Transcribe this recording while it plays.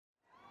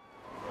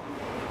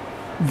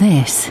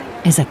This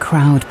is a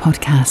Crowd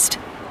podcast.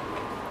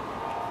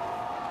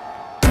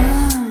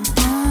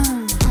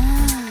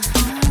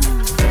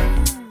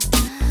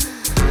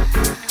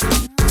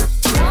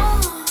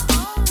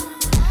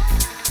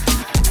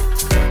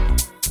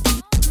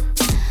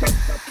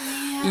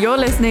 You're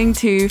listening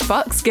to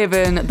Fucks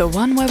Given, the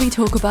one where we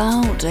talk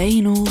about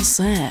anal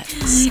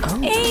sex.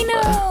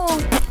 Anal!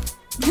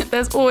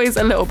 There's always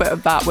a little bit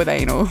of that with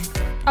anal.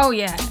 Oh,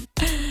 yeah.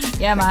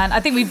 Yeah, man. I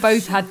think we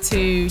both had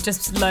to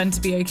just learn to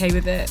be okay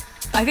with it.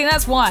 I think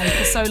that's why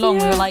for so long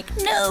we were like,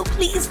 no,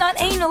 please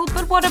not anal,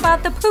 but what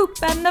about the poop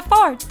and the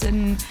fart?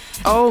 And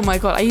oh my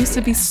God, I used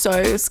to be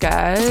so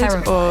scared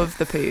Terrible. of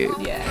the poop.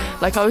 Yeah.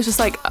 Like, I was just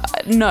like,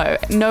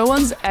 no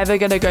one's ever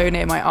gonna go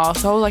near my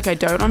arsehole. Like, I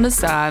don't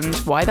understand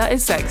why that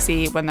is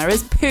sexy when there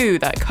is poo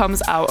that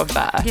comes out of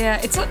there.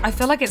 Yeah, I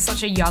feel like it's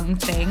such a young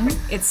thing.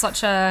 It's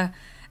such a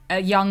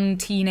young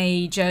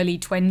teenage, early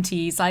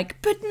 20s, like,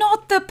 but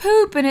not the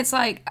poop. And it's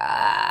like,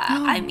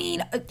 I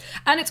mean,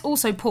 and it's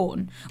also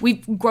porn.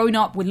 We've grown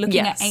up with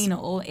looking at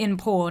anal in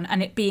porn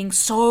and it being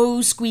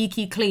so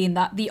squeaky clean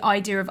that the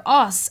idea of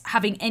us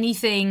having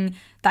anything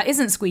that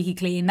isn't squeaky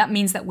clean, that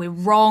means that we're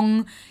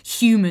wrong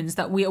humans,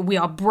 that we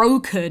are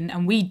broken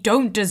and we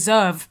don't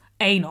deserve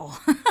anal.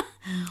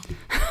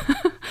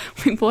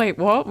 Wait,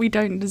 what? We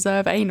don't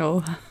deserve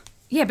anal?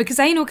 Yeah, because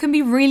anal can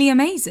be really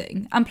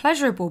amazing and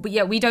pleasurable, but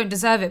yet we don't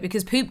deserve it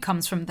because poop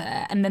comes from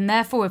there. And then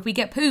therefore, if we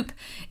get poop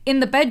in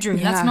the bedroom,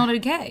 that's not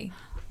okay.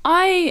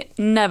 I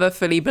never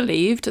fully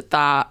believed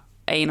that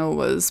anal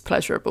was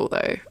pleasurable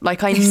though.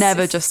 Like, I just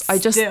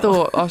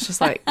thought, I was just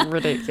like,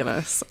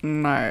 ridiculous.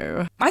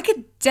 No. I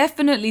could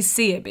definitely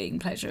see it being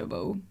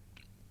pleasurable.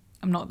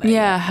 I'm not there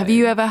Yeah, yet, have though.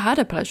 you ever had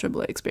a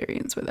pleasurable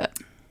experience with it?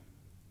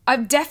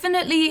 I've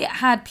definitely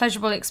had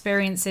pleasurable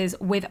experiences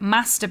with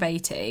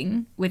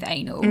masturbating with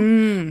anal,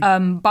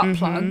 butt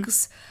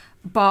plugs,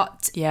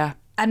 but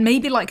and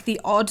maybe like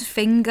the odd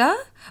finger,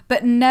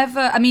 but never.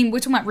 I mean, we're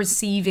talking about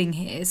receiving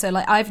here, so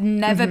like I've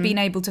never been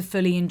able to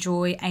fully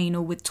enjoy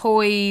anal with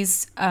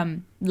toys,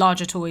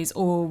 larger toys,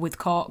 or with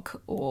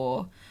cock,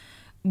 or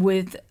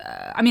with.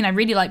 I mean, I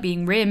really like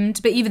being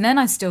rimmed, but even then,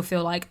 I still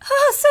feel like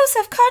so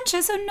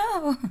self-conscious.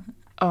 Oh no.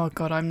 Oh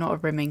God, I'm not a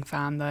rimming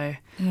fan though.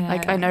 Yeah.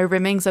 Like, I know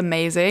rimming's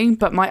amazing,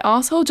 but my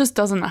arsehole just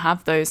doesn't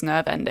have those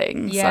nerve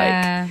endings.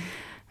 Yeah. Like,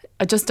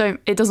 I just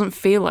don't, it doesn't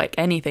feel like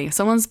anything. If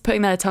someone's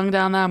putting their tongue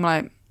down there, I'm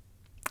like,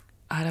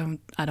 I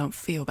don't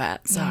feel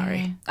that.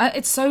 Sorry.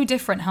 It's so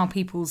different how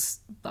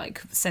people's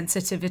like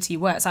sensitivity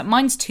works. Like,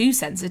 mine's too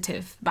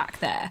sensitive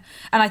back there.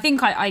 And I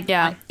think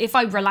I if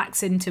I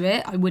relax into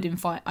it, I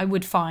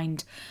would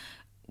find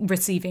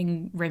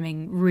receiving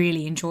rimming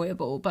really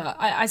enjoyable, but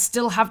I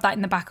still have that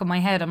in the back of my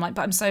head. I'm like,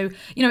 but I'm so,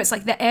 it's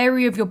like the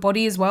area of your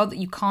body as well that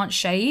you can't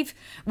shave,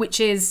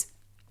 which is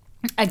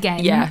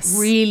again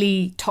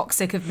really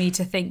toxic of me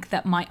to think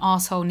that my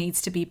asshole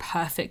needs to be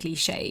perfectly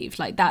shaved.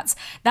 Like, that's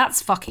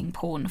fucking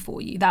porn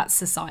for you. That's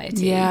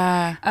society.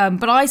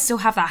 But I still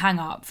have that hang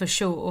up for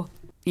sure.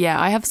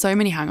 Yeah, I have so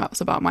many hang-ups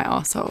about my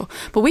arsehole.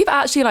 But we've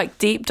actually like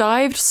deep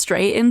dived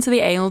straight into the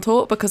anal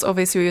talk because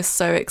obviously we were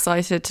so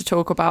excited to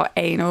talk about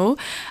anal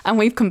and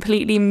we've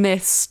completely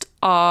missed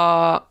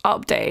our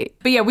update.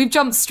 But yeah, we've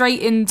jumped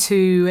straight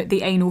into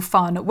the anal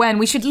fun when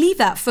we should leave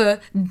that for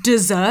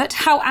dessert.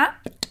 How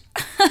apt.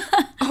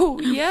 Oh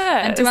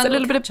yeah, And do a a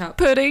little bit of catch-up.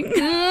 pudding.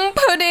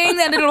 Pudding,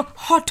 that little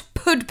hot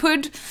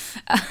pud.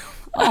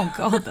 Oh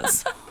God,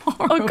 that's horrible.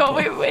 Oh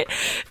God,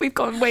 we've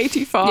gone way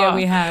too far. Yeah,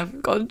 we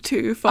have gone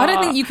too far. I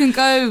don't think you can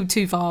go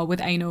too far with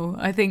anal.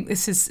 I think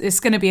it's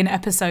going to be an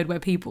episode where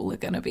people are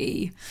going to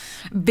be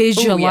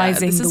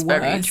visualizing this the is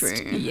worst. very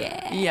true.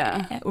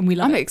 Yeah. When we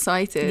love I'm it.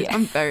 excited. Yeah.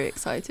 I'm very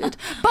excited.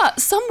 But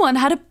someone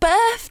had a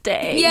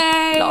birthday.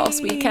 Yay!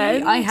 Last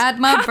weekend. I had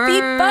my Happy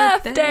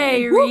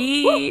birthday,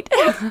 Reed.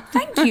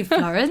 Thank you,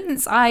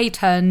 Florence. I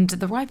turned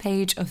the ripe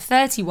age of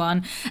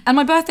 31, and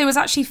my birthday was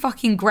actually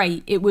fucking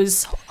great. It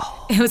was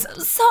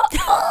so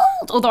old.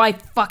 Although I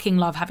fucking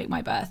love having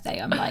my birthday.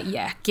 I'm like,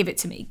 yeah, give it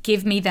to me.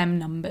 Give me them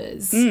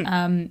numbers.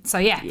 So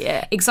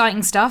yeah,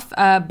 exciting stuff.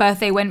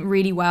 Birthday went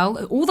really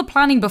well. All the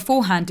planning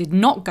beforehand did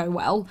not go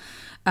well.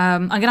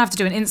 I'm going to have to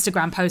do an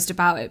Instagram post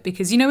about it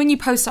because, when you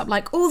post up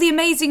like all the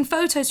amazing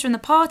photos from the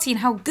party and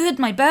how good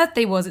my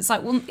birthday was, it's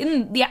like, well,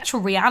 in the actual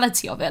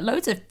reality of it,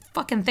 loads of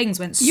fucking things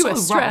went so wrong.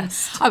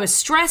 Stressed. I was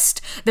stressed.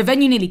 The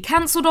venue nearly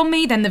cancelled on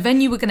me. Then the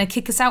venue were going to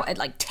kick us out at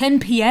like 10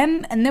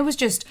 p.m. And there was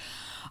just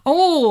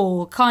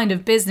all kind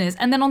of business.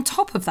 And then on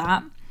top of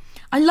that,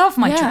 I love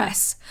my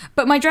dress,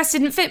 but my dress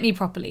didn't fit me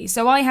properly.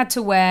 So I had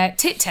to wear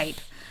tit tape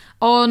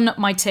on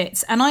my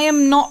tits. And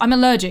I'm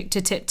allergic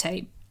to tit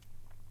tape.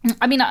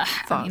 I mean,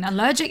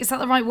 allergic, is that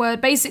the right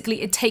word?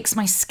 Basically, it takes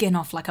my skin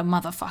off like a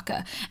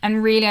motherfucker.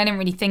 And really, I didn't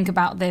really think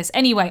about this.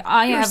 Anyway,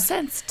 You're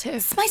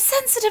sensitive. my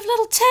sensitive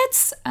little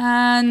tits.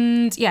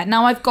 And yeah,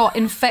 now I've got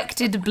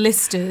infected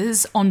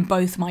blisters on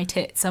both my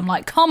tits. I'm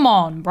like, come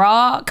on,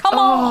 brah, come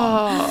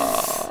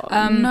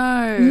on.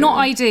 No. Not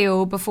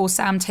ideal before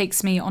Sam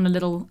takes me on a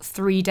little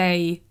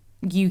 3-day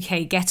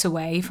UK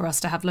getaway for us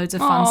to have loads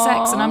of fun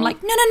sex. And I'm like,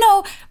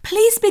 no,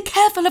 please be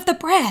careful of the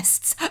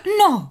breasts.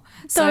 No.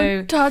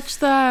 Don't touch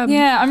them.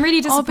 Yeah, I'm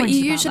really disappointed but you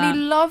about usually that.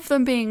 love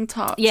them being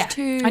touched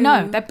too. I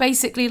know. They're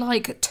basically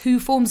like two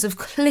forms of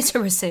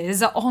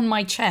clitorises on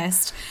my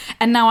chest.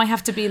 And now I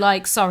have to be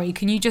like, sorry,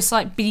 can you just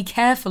like be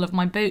careful of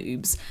my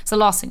boobs? It's the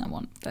last thing I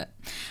want. But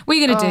what are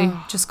you going to do?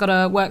 Just got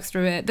to work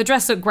through it. The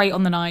dress looked great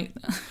on the night.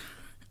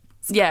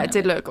 Yeah, it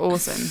did look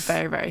awesome.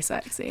 Very, very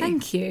sexy.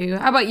 Thank you.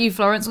 How about you,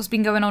 Florence? What's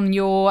been going on in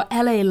your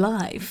LA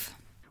life?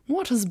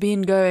 What has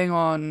been going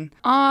on?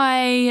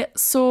 I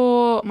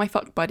saw my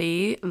fuck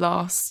buddy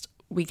last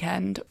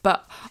weekend,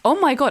 but oh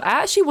my God, I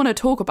actually want to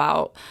talk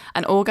about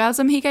an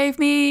orgasm he gave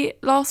me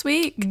last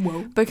week.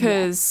 Whoa.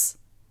 Because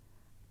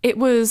it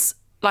was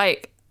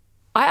like,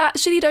 I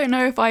actually don't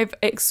know if I've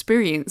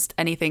experienced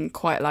anything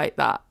quite like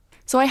that.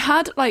 So I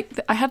had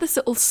this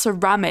little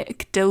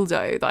ceramic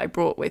dildo that I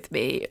brought with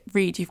me.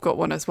 Reed, you've got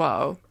one as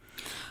well.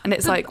 And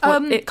it's like,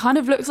 it kind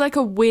of looks like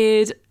a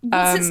weird...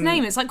 What's its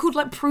name? It's like called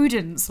like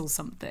Prudence or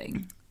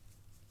something.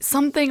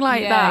 Something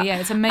like that. Yeah,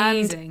 it's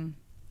amazing. And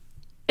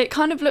it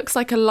kind of looks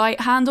like a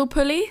light handle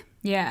pulley.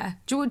 Yeah.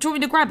 Do you want me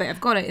to grab it? I've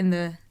got it in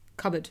the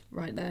cupboard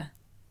right there.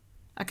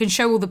 I can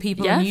show all the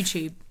people on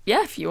YouTube.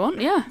 Yeah, if you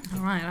want, yeah.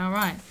 All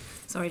right.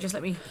 Sorry, just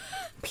let me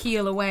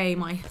peel away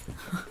my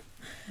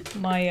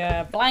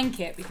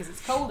blanket because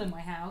it's cold in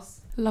my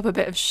house. Love a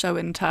bit of show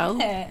and tell.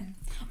 Yeah.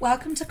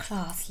 Welcome to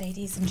class,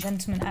 ladies and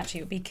gentlemen.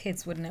 Actually, it would be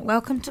kids, wouldn't it?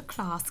 Welcome to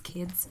class,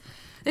 kids.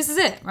 This is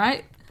it,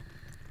 right?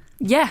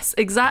 Yes,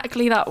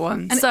 exactly that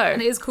one.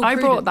 And it is called I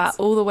brought Prudence.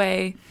 that all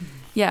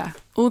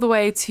the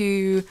way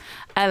to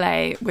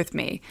LA with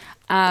me.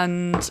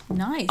 And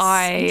Nice.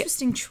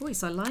 Interesting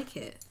choice. I like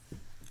it.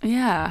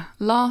 Yeah,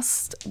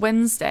 last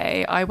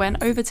Wednesday I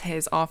went over to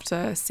his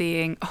after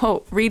seeing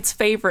Reed's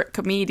favourite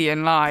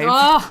comedian live.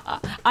 Oh,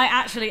 I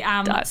actually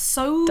am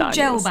so Daniel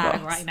gel bag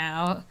Sloss. right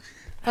now.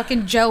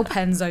 Fucking gel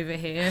pens over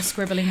here,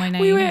 scribbling my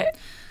name. We were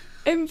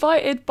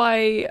invited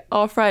by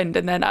our friend,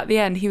 and then at the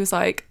end he was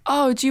like,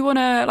 "Oh, do you want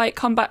to like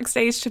come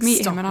backstage to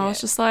meet him?" And I was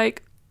just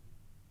like,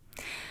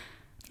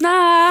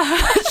 "Nah,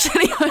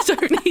 actually, I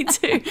don't need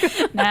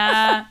to."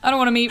 Nah, I don't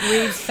want to meet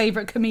Reed's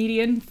favourite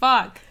comedian.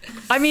 Fuck.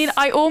 I mean,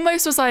 I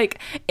almost was like,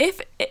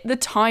 if the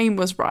time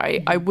was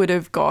right, I would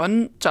have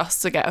gone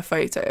just to get a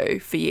photo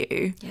for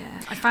you.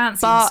 Yeah, I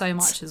fancy him so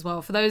much as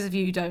well. For those of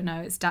you who don't know,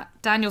 it's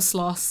Daniel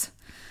Sloss.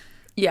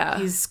 Yeah.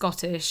 He's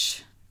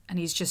Scottish and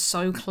he's just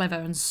so clever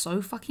and so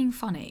fucking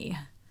funny.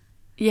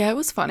 Yeah, it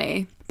was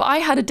funny. But I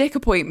had a dick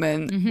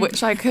appointment,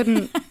 which I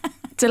couldn't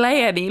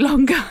delay any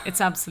longer.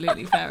 It's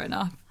absolutely fair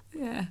enough.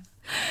 Yeah.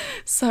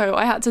 So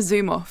I had to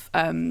zoom off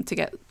to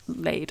get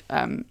laid,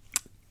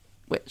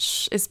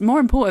 which is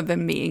more important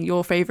than meeting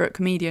your favourite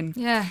comedian.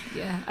 Yeah.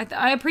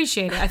 I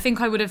appreciate it. I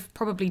think I would have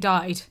probably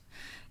died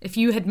if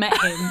you had met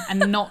him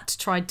and not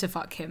tried to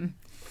fuck him.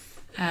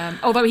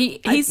 Although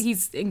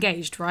he's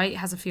engaged, right?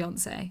 Has a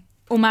fiance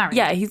or married.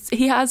 Yeah,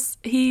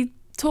 he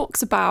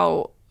talks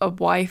about a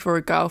wife or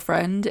a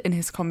girlfriend in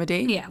his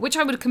comedy. Yeah, which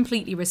I would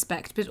completely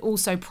respect, but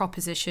also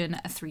proposition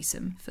a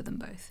threesome for them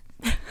both.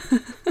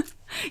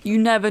 You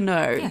never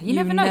know. Yeah, you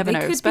never know. They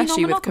could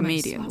especially be with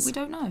non-monogamous. comedians. We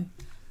don't know.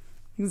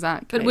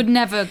 Exactly. But would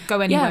never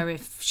go anywhere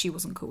if she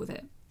wasn't cool with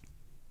it.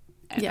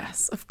 Ever.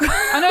 Yes, of course.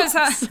 I know it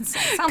sounds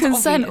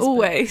Consent obvious,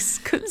 always.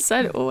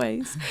 Consent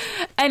always.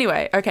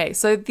 Anyway, okay,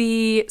 so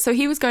he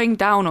was going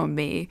down on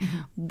me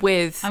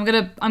with... I'm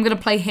gonna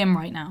play him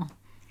right now.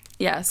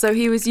 Yeah, so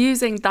he was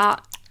using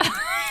that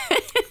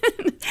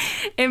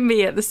in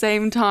me at the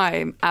same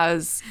time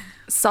as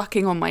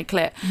sucking on my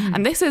clit.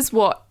 And this is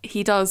what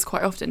he does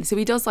quite often. So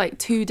he does like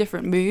 2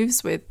 different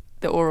moves with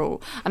the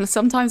oral, and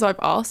sometimes I've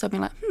asked, I've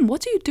been like,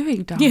 what are you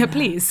doing down there?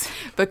 Please,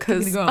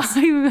 because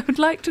I would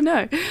like to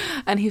know.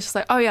 And he's just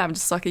like, oh yeah, I'm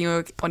just sucking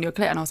on your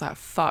clit. And I was like,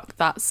 fuck,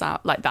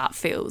 that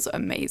feels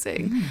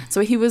amazing.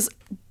 So he was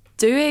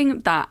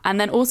doing that, and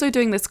then also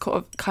doing this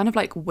kind of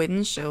like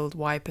windshield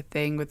wiper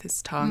thing with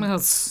his tongue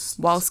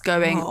whilst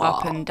going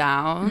up and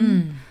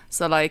down.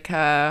 So like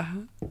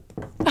I'm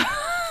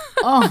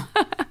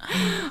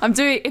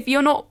doing, if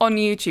you're not on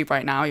YouTube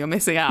right now, you're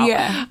missing out.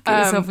 Yeah,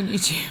 get yourself on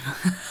YouTube.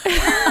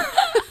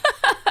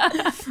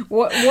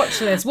 Watch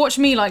this. Watch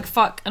me like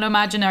fuck an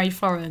imaginary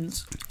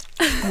Florence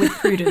with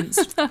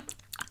Prudence.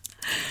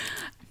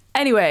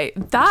 Anyway,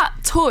 that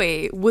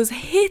toy was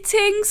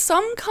hitting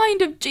some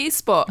kind of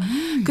G-spot.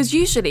 Because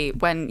usually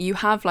when you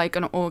have like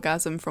an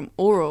orgasm from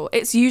oral,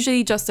 it's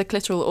usually just a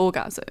clitoral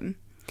orgasm.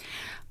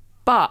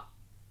 But,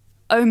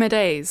 oh my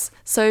days.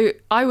 So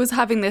I was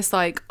having this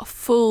like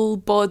full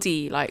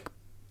body like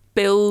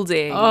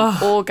building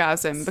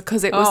orgasm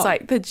because it was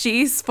like the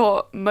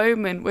G-spot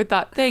moment with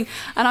that thing.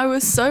 And I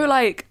was so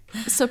like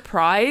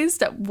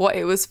surprised at what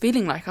it was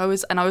feeling like. I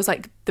was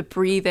like the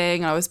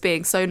breathing, I was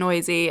being so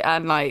noisy,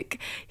 and like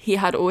he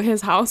had all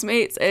his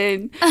housemates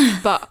in,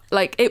 but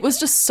like it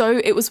was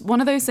one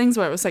of those things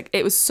where it was like,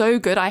 it was so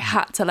good I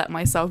had to let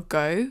myself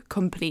go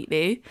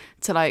completely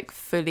to like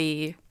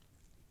fully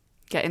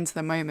get into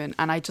the moment.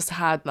 And I just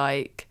had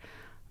like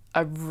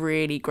a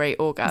really great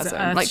orgasm.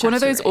 It Like one of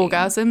those earth-shattering?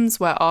 orgasms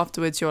where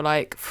afterwards you're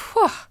like,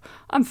 "Phew,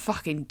 I'm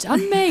fucking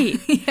done, mate."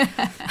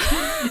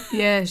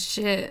 Yeah,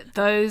 shit.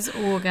 Those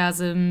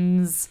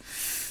orgasms.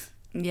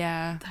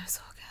 Yeah. Those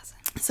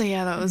orgasms. So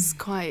yeah, that was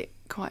quite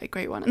a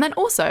great one. And then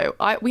also,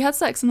 we had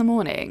sex in the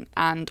morning,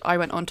 and I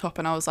went on top,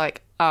 and I was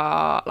like,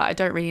 like I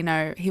don't really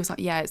know. He was like,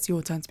 "Yeah, it's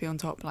your turn to be on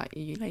top, like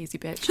you lazy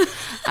bitch,"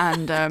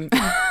 and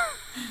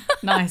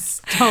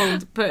Nice.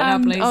 Told. Putting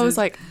up places. I was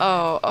like,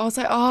 oh,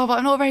 but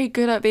I'm not very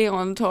good at being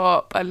on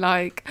top and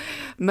like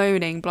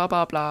moaning, blah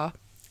blah blah.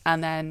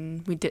 And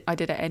then I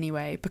did it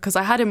anyway, because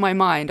I had in my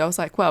mind, I was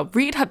like, well,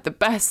 Reed had the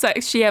best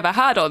sex she ever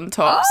had on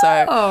top, so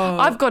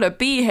I've got to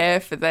be here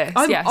for this.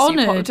 I'm yes, honoured.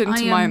 you popped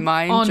into my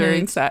mind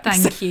during sex.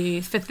 Thank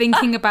you for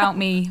thinking about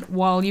me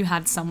while you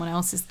had someone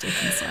else's dick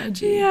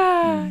inside you.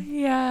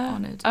 Yeah.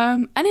 Honoured.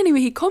 And anyway,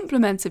 he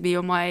complimented me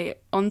on my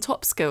on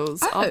top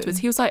skills afterwards.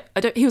 He was like,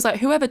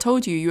 whoever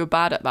told you were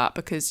bad at that,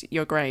 because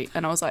you're great.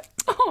 And I was like,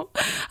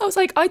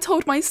 I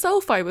told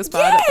myself I was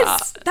bad at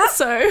that. That's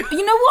so.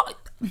 You know what?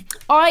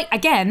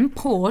 Again,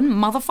 porn,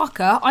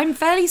 motherfucker, I'm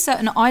fairly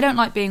certain I don't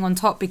like being on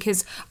top,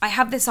 because I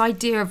have this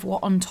idea of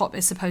what on top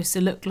is supposed to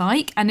look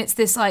like. And it's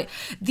this, like,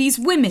 these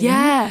women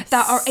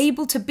that are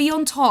able to be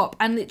on top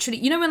and literally,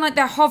 you know, when like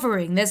they're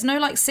hovering, there's no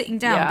like sitting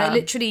down, they're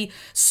literally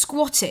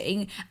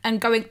squatting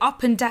and going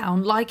up and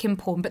down like in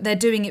porn, but they're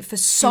doing it for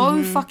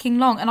so fucking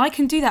long. And I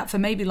can do that for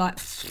maybe like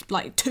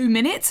 2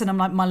 minutes, and I'm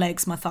like, my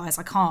legs, my thighs,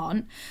 I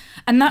can't.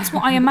 And that's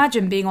what I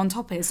imagine being on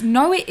top is.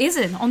 No, it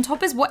isn't. On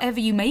top is whatever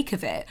you make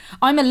of it.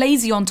 I'm a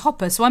lazy on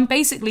topper, so I'm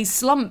basically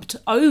slumped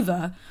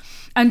over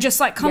and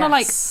just like kind of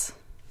like,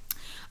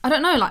 I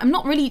don't know, like I'm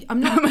not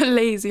I'm a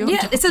lazy on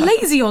topper. Yeah, it's a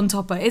lazy on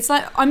topper. It's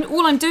like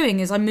all I'm doing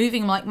is I'm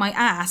moving like my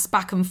ass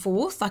back and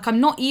forth. Like I'm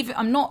not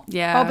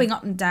bobbing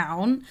up and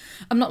down.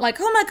 I'm not like,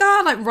 oh my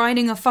God, like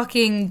riding a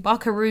fucking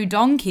buckaroo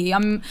donkey.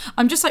 I'm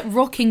just like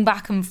rocking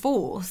back and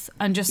forth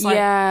and just like.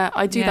 Yeah,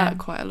 I do that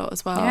quite a lot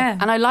as well. Yeah.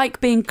 And I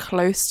like being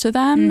close to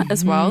them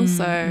as well.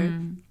 So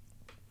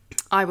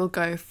I will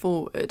go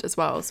forward as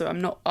well. So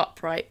I'm not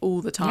upright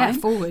all the time. Yeah,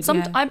 forward,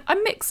 I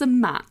mix and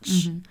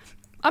match.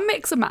 I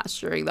mix and match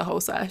during the whole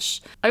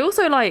sesh. I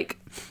also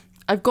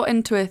I've got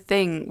into a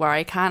thing where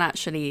I can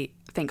actually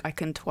think I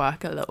can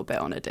twerk a little bit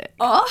on a dick.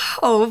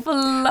 Oh,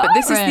 Florence. But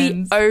this is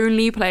the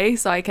only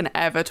place I can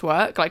ever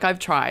twerk. Like I've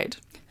tried.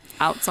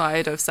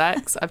 Outside of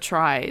sex, I've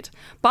tried.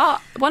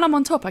 But when I'm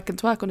on top, I can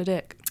twerk on a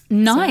dick.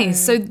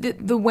 Nice. So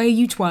the way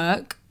you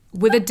twerk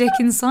with a dick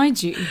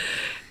inside you.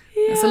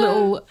 Yeah. It's a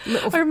little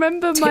I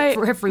remember tip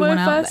for everyone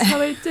my out first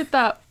time I did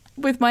that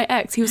with my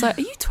ex. He was like,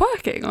 "Are you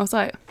twerking?" I was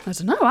like, "I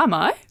don't know, am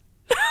I?"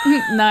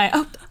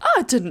 No.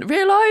 I didn't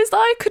realise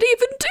I could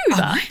even do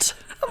that.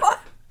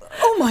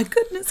 Oh my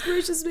goodness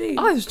gracious me.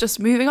 I was just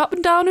moving up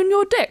and down on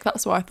your dick.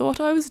 That's what I thought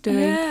I was doing.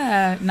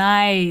 Yeah,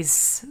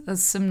 nice.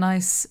 There's some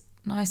nice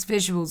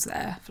visuals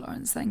there,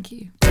 Florence. Thank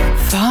you.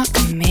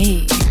 Fuck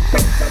me.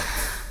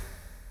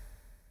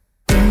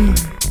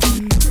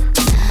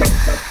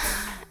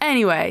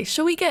 Anyway,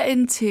 shall we get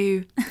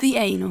into the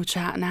anal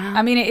chat now?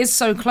 I mean, it is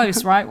so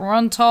close, right? We're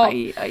on top.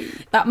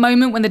 That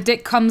moment when the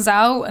dick comes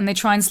out and they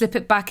try and slip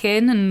it back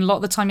in, and a lot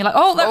of the time you're like,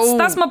 oh,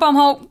 that's my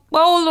bumhole.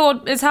 Oh,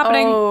 Lord, it's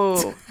happening.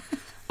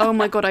 Oh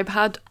my God, I've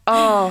had,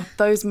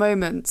 those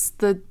moments.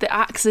 The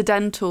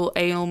accidental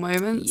anal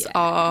moments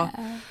are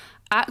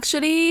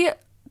actually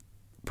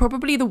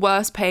probably the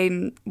worst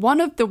pain, one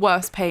of the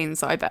worst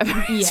pains I've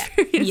ever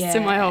experienced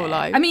in my whole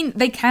life. I mean,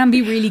 they can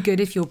be really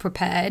good if you're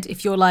prepared.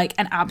 If you're like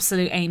an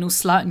absolute anal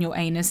slut and your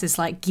anus is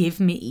like,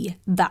 give me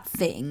that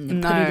thing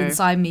and put it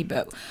inside me.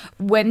 But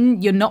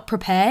when you're not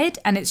prepared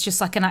and it's just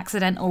like an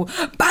accidental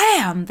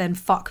bam, then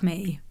fuck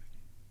me.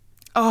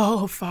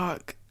 Oh,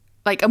 fuck.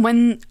 Like, and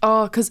when,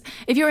 because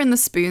if you're in the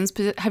spoons,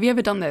 have you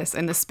ever done this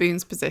in the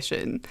spoons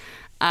position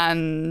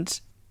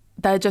and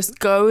they're just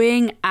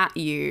going at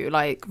you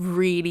like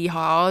really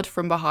hard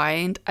from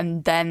behind,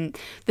 and then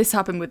this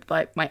happened with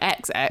like my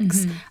ex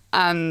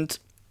and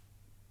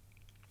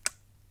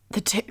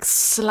the dick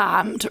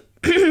slammed.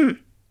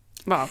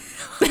 Well,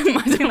 I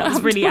don't know. That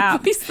was really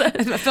apt.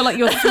 I feel like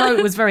your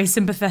throat was very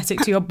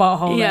sympathetic to your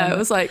butthole. Yeah, then. it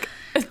was like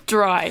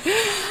dry.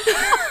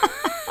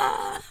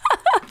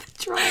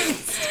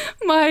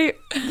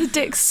 The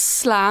dick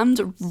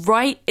slammed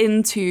right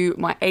into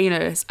my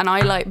anus, and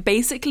I like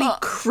basically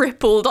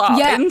crippled up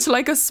into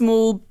like a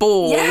small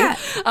ball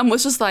and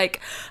was just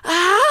like,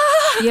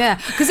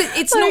 because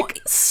it's like, not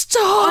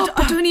stop.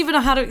 I don't even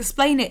know how to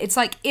explain it. It's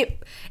like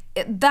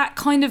that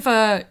kind of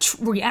a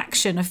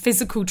reaction, a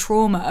physical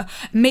trauma,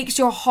 makes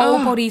your whole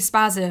body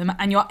spasm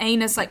and your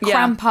anus like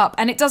cramp up,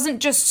 and it doesn't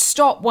just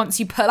stop once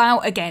you pull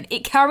out again.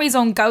 It carries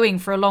on going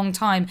for a long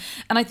time,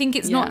 and I think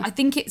it's not. I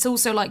think it's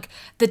also like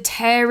the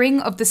tearing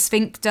of the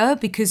sphincter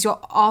because your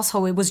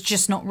asshole was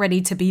just not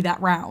ready to be that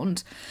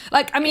round.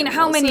 Like, I mean,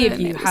 how many of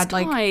you had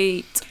like?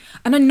 Tight.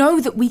 And I know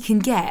that we can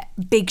get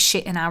big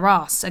shit in our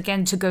ass,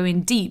 again, to go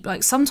in deep.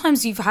 Like,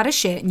 sometimes you've had a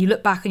shit and you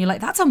look back and you're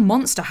like, that's a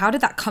monster. How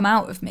did that come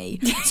out of me?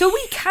 So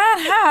we can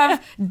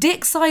have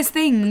dick-sized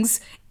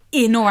things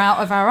in or out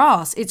of our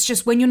arse. It's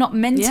just when you're not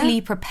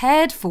mentally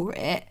prepared for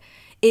it,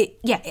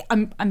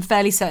 I'm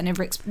fairly certain it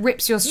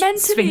rips your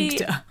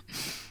sphincter.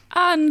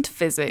 And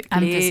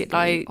physically.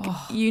 Like,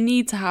 you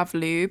need to have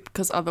lube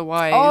because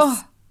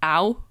otherwise,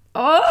 ow.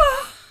 We're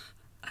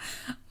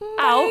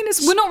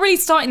not really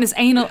starting this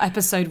anal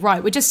episode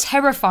right. We're just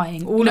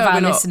terrifying all of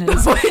our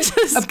listeners. We're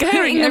just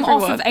putting them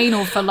off of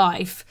anal for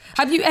life.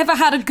 Have you ever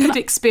had a good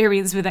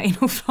experience with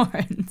anal,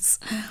 Florence?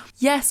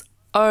 Yes.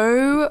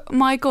 Oh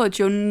my God,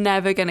 you're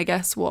never going to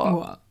guess what.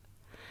 What?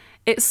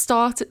 It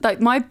started, like,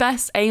 my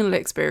best anal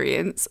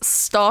experience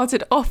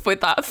started off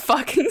with that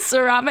fucking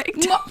ceramic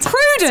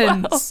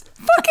Prudence!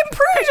 Fucking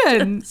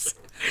Prudence!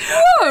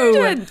 Whoa!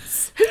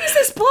 Prudence. Who's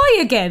this by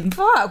again?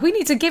 Fuck, we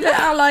need to give it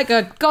out like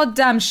a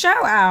goddamn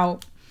shout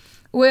out.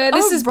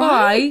 This is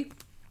by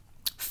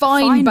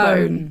Fine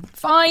Bone.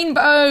 Fine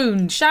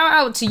Bone. Shout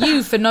out to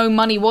you for no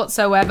money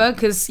whatsoever,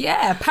 because,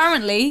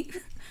 apparently,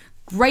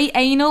 great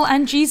anal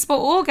and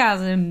G-spot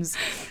orgasms.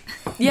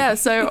 Yeah,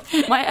 so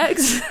my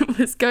ex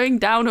was going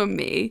down on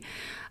me,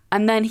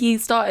 and then he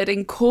started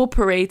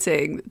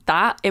incorporating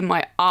that in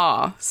my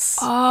arse.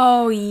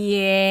 Oh,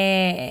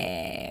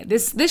 yeah.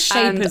 This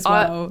shape as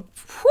well.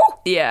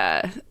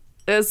 Yeah,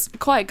 it was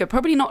quite good.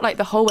 Probably not like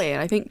the whole way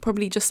in. I think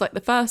probably just like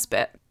the first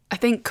bit. I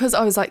think because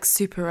I was like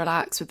super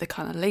relaxed with the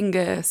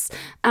cunnilingus,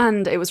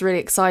 and it was really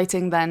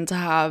exciting then to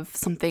have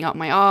something up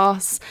my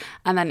arse,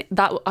 and then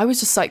that I was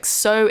just like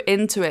so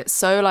into it,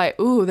 so like,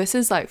 ooh, this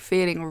is like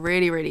feeling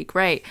really, really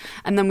great.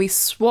 And then we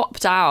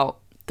swapped out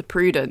the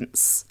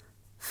Prudence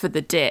for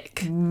the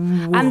dick.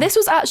 Ooh. And this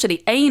was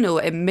actually anal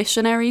in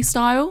missionary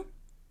style,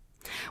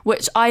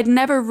 which I'd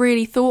never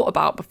really thought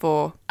about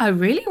before. Oh,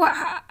 really?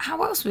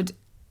 How else would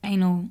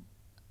anal?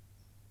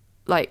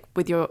 Like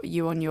with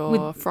you on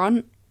your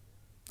front?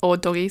 Or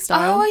doggy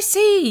style. Oh, I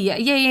see.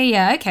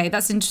 Yeah. Okay,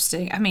 that's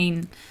interesting. I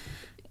mean,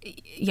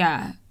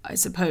 yeah, I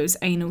suppose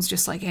anal's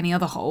just like any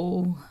other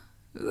hole.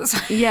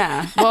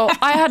 Yeah. Well,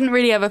 I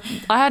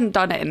hadn't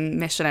done it in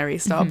missionary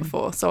style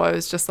before, so I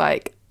was just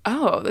like,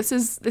 oh, this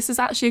is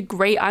actually a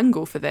great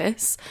angle for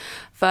this,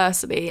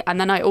 firstly. And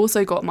then I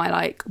also got my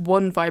like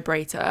one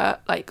vibrator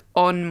like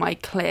on my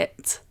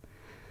clit.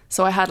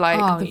 So I had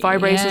like the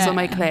vibrations on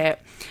my clit,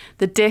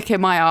 the dick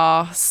in my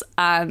arse,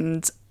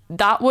 and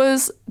that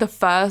was the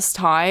first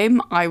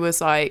time I was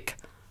like,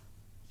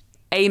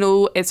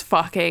 anal is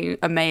fucking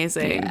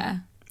amazing. Yeah.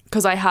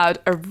 Because I had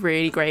a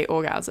really great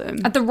orgasm.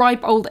 At the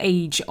ripe old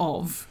age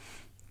of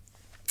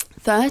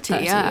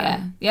 30,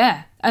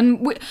 yeah.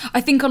 And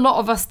I think a lot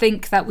of us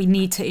think that we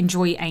need to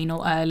enjoy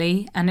anal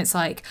early, and it's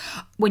like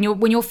when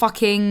you're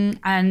fucking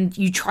and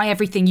you try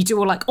everything, you do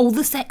all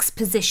the sex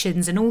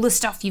positions and all the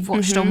stuff you've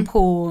watched on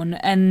porn,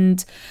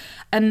 and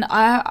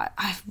I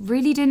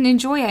really didn't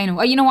enjoy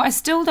anal. You know what? I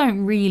still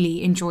don't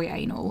really enjoy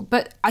anal,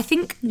 but I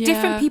think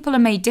different people are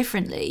made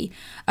differently.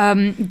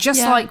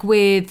 Just like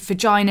with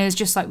vaginas,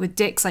 just like with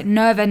dicks, like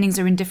nerve endings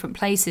are in different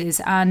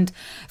places, and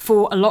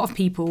for a lot of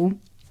people,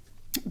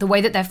 the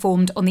way that they're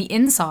formed on the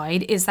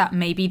inside is that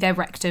maybe their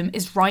rectum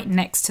is right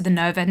next to the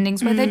nerve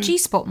endings where their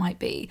G-spot might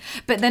be.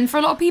 But then for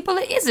a lot of people,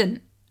 it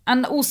isn't.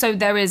 And also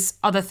there is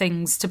other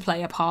things to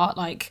play a part,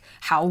 like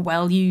how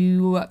well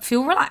you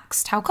feel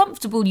relaxed, how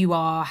comfortable you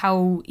are,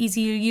 how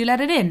easy you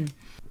let it in.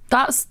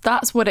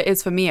 That's what it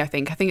is for me, I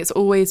think. I think it's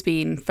always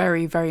been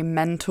very, very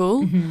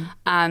mental.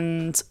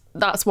 And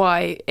that's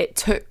why it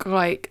took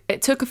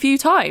a few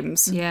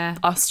times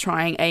us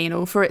trying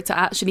anal for it to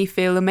actually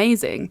feel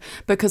amazing.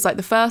 Because like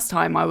the first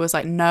time I was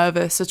like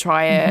nervous to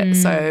try it.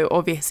 So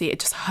obviously it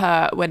just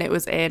hurt when it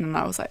was in, and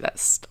I was like,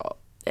 let's stop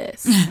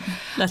this.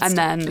 And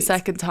then the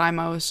second time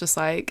I was just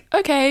like,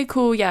 okay,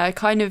 cool,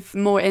 kind of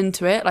more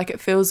into it, like it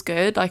feels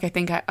good, like I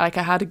think I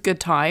had a good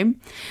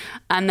time.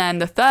 And then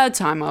the third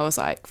time I was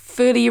like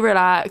fully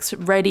relaxed,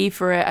 ready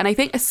for it. And I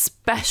think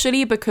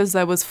especially because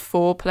there was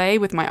foreplay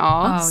with my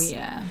arse,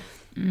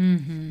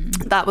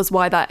 that was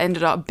why that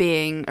ended up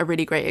being a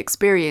really great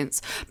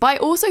experience. But I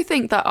also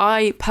think that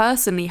I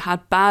personally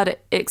had bad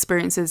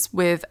experiences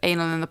with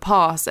anal in the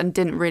past and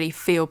didn't really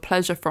feel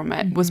pleasure from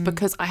it, was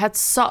because I had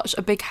such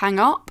a big hang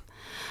up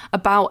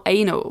about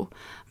anal.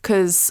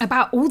 Because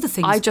about all the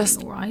things I just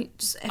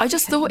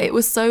thought it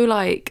was so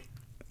like,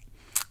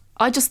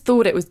 I just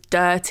thought it was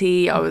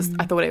dirty. I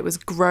thought it was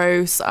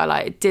gross. I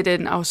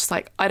was just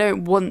like, I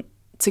don't want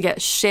to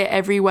get shit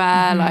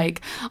everywhere.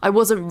 Like I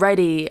wasn't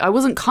ready. I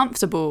wasn't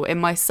comfortable in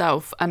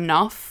myself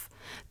enough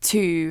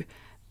to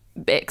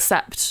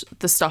accept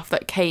the stuff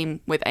that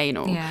came with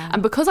anal.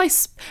 And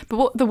because but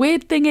what the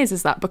weird thing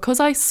is that because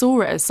I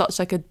saw it as such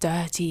like a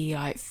dirty,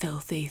 like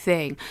filthy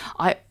thing,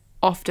 I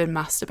often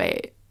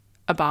masturbate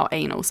about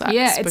anal sex.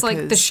 Yeah, it's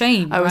like the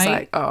shame, I was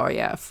like, oh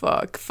yeah,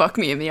 fuck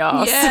me in the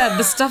ass. Yeah,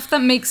 the stuff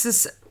that makes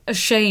us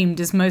ashamed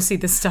is mostly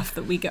the stuff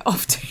that we get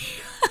off to.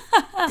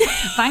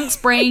 Thanks,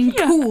 brain.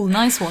 Cool,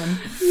 nice one.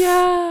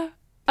 Yeah.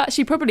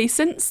 Actually, probably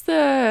since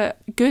the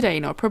good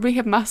anal, probably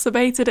have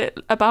masturbated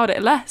about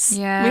it less,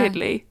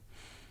 weirdly.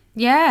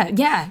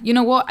 Yeah. You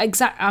know what?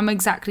 I'm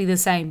exactly the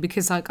same,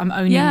 because like I'm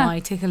owning my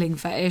tickling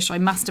fetish. I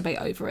masturbate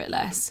over it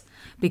less.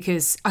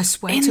 because I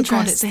swear to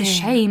God, it's the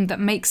shame that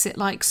makes it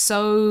like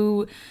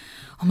so...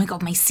 Oh my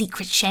God, my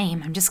secret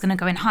shame. I'm just going to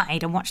go and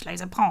hide and watch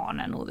loads of porn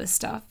and all this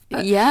stuff.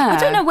 But I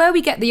don't know where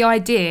we get the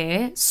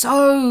idea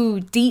so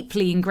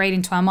deeply ingrained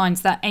into our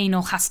minds that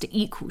anal has to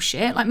equal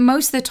shit. Like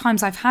most of the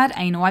times I've had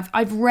anal,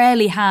 I've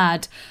rarely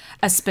had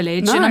a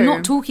spillage. No. And I'm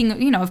not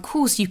talking, you know, of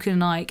course you can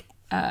like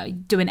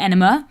do an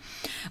enema,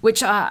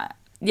 which... I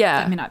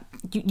mean,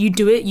 you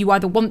do it. You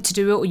either want to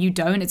do it or you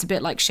don't. It's a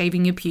bit like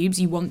shaving your pubes.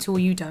 You want to or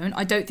you don't.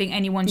 I don't think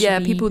anyone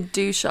should be... people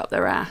do shut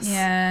their ass.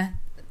 Yeah.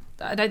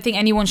 I don't think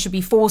anyone should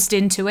be forced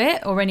into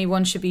it or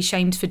anyone should be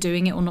shamed for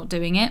doing it or not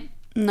doing it.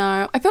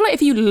 No. I feel like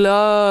if you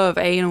love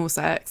anal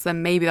sex,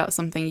 then maybe that's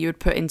something you would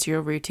put into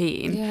your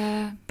routine.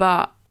 Yeah.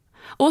 But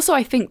also,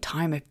 I think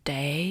time of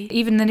day.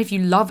 Even then, if you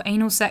love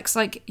anal sex,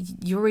 like,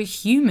 you're a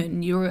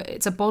human.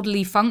 It's a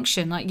bodily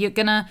function. Like, you're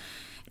gonna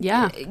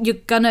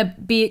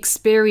be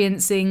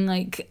experiencing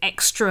like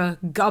extra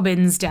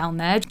gubbins down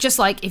there. Just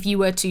like if you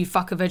were to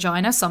fuck a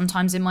vagina,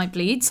 sometimes it might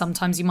bleed,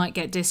 sometimes you might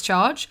get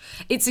discharge.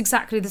 It's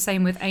exactly the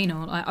same with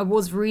anal. I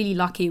was really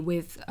lucky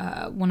with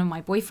one of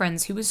my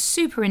boyfriends who was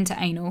super into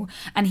anal,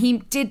 and he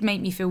did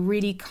make me feel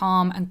really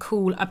calm and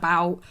cool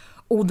about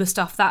all the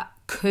stuff that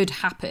could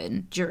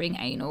happen during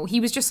anal. He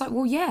was just like,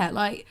 well, yeah,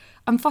 like,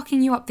 I'm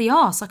fucking you up the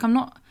arse. Like, I'm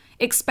not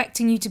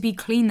expecting you to be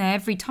clean there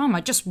every time.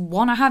 I just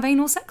want to have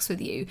anal sex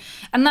with you.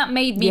 And that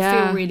made me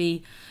feel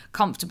really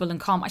comfortable and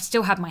calm. I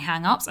still had my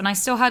hang-ups and I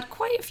still had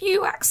quite a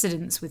few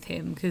accidents with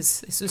him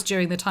because this was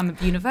during the time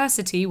of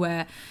university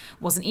where I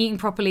wasn't eating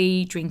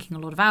properly, drinking a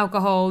lot of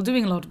alcohol,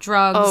 doing a lot of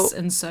drugs.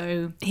 And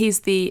so...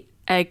 He's the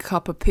egg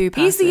cup of poo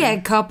person. He's the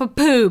egg cup of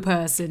poo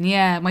person,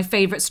 yeah. My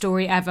favourite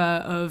story ever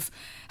of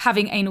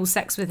having anal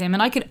sex with him,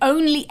 and I could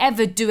only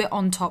ever do it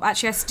on top.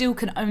 Actually, I still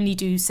can only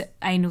do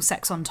anal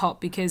sex on top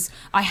because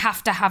I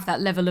have to have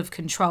that level of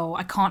control.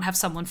 I can't have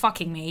someone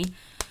fucking me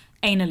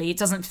anally. It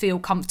doesn't feel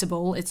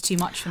comfortable. It's too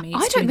much for me.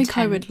 I don't think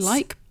I would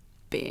like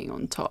being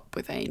on top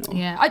with anal.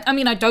 Yeah, I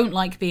mean, I don't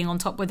like being on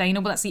top with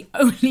anal, but that's the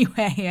only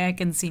way I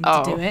can seem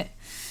to do it.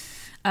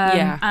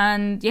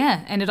 And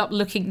ended up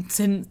looking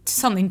to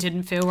something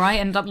didn't feel right.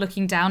 Ended up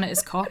looking down at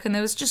his cock, and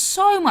there was just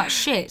so much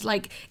shit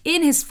like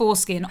in his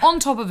foreskin on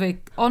top of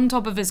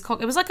his cock.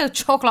 It was like a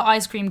chocolate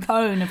ice cream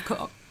cone of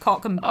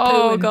cock and poo.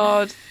 Oh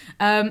God.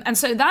 And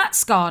so that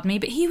scarred me,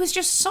 but he was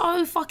just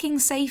so fucking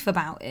safe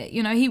about it.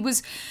 You know, he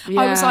was,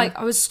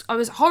 I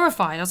was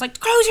horrified. I was like,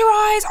 close your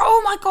eyes.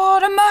 Oh my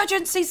God,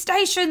 emergency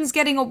stations,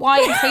 getting a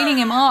wipe and cleaning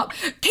him up.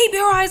 Keep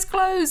your eyes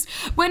closed.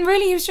 When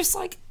really he was just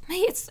like,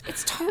 mate,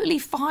 it's totally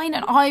fine.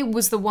 And I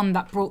was the one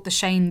that brought the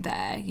shame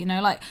there, you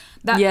know, like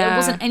that. It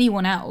wasn't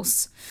anyone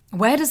else.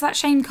 Where does that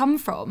shame come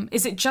from?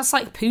 Is it just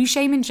like poo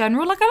shame in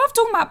general? Like, I love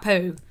talking about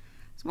poo.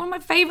 It's one of my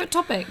favourite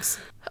topics.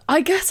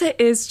 I guess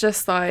it is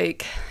just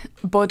like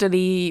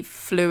bodily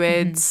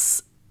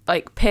fluids,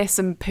 like piss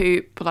and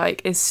poop,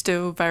 like is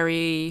still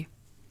very...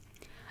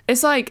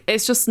 It's like,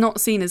 it's just not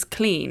seen as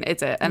clean,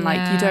 is it? And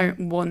like, you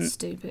don't want...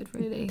 Stupid,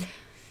 really.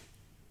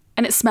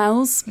 And it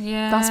smells.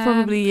 Yeah. That's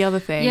probably the other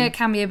thing. Yeah, it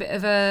can be a bit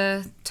of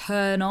a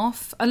turn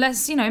off.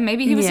 Unless, you know,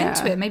 maybe he was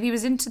into it. Maybe he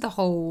was into the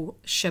whole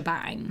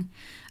shebang.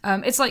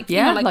 It's like,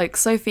 you know, like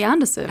Sophie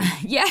Anderson.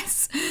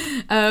 Yes.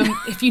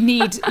 If you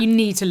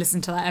need to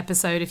listen to that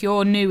episode. If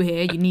you're new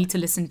here, you need to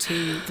listen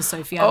to the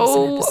Sophie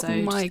Anderson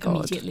episode my God.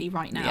 Immediately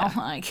right now. Yeah.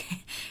 Like,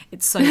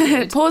 it's so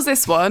good. Pause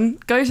this one,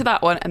 go to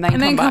that one, and then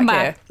come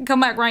back here. Come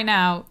back right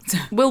now.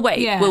 We'll wait.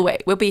 Yeah.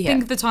 We'll be here.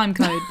 Think of the time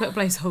code. Put a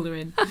placeholder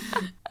in.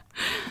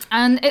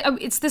 And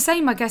it's the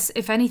same, I guess,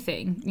 if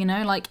anything, you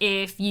know, like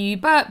if you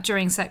burp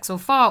during sex or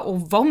fart or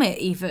vomit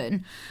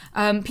even,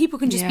 people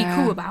can just be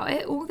cool about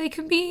it, or they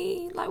can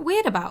be like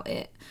weird about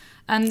it.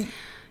 And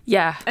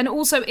and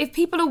also if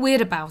people are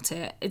weird about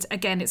it,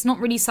 it's not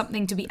really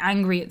something to be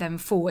angry at them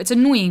for. It's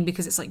annoying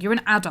because it's like, you're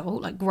an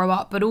adult, like grow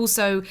up, but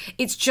also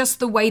it's just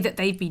the way that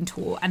they've been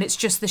taught, and it's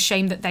just the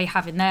shame that they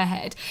have in their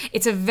head.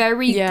 It's a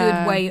very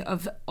good way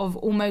of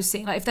almost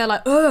seeing, like, if they're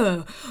like,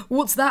 oh,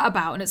 what's that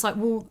about? And it's like,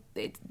 well,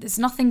 there's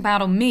nothing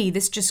bad on me.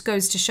 This just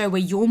goes to show where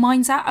your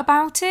mind's at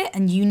about it,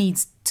 and you need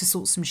to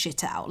sort some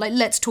shit out. Like,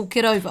 let's talk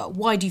it over.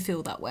 Why do you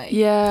feel that way?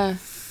 Yeah.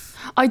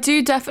 I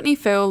do definitely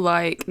feel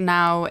like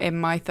now in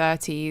my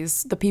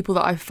 30s, the people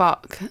that I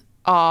fuck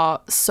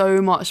are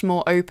so much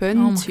more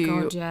open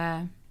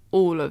to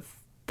all of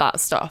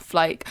that stuff.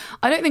 Like,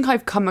 I don't think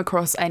I've come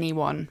across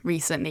anyone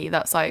recently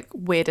that's like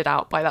weirded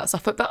out by that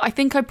stuff. But I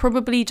think I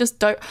probably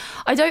just I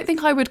don't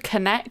think I would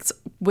connect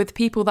with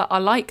people that are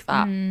like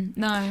that.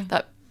 No.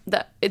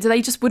 That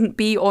they just wouldn't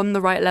be on the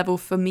right level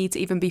for me to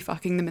even be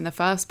fucking them in the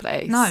first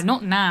place. No,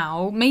 not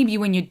now. Maybe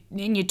when you're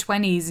in your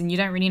 20s and you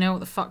don't really know what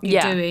the fuck you're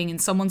doing, and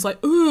someone's like,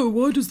 oh,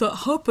 why does that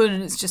happen?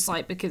 And it's just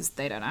like, because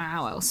they don't know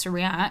how else to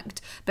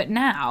react. But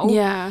now,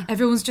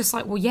 everyone's just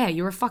like, well, yeah,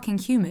 you're a fucking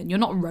human. You're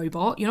not a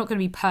robot. You're not going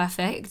to be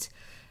perfect.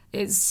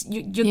 There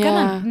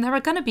are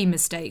gonna be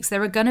mistakes.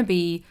 There are gonna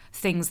be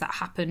things that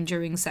happen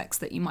during sex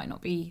that you might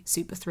not be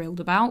super thrilled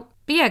about.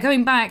 But yeah,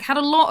 going back, had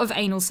a lot of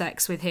anal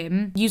sex with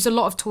him. Used a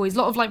lot of toys, a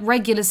lot of like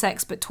regular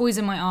sex, but toys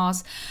in my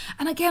arse.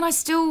 And again,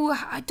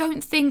 I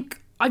don't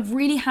think I've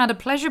really had a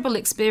pleasurable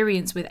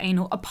experience with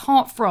anal,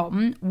 apart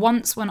from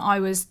once when I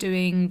was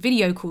doing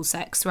video call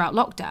sex throughout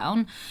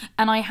lockdown,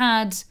 and I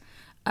had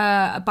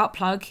a butt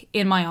plug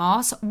in my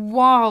arse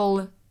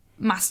while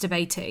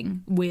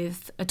masturbating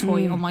with a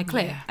toy on my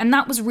clit. And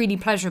that was really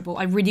pleasurable.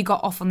 I really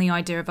got off on the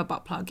idea of a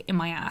butt plug in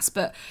my ass,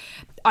 but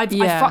I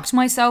fucked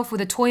myself with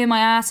a toy in my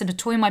ass and a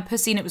toy in my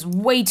pussy, and it was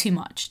way too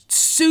much.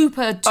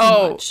 Super too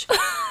much.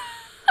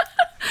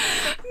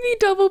 The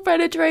double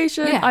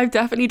penetration. Yeah. I've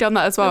definitely done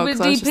that as well,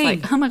 because I was just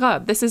like, oh my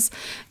God, this.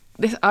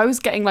 I was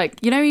getting like,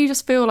 you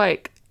just feel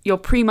like your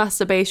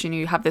pre-masturbation,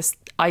 you have this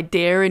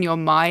idea in your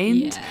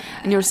mind,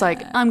 and you're just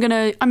like, I'm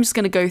just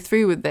gonna go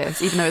through with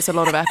this, even though it's a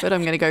lot of effort.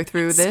 I'm gonna go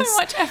through with this. So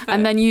much effort.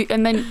 And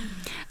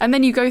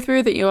then you go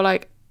through that. You're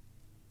like,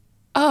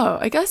 oh,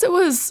 I guess it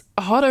was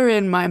hotter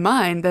in my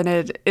mind than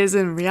it is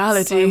in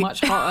reality. So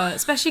much hotter,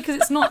 especially because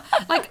it's not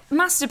like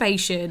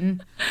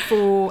masturbation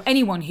for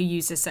anyone who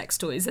uses sex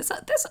toys.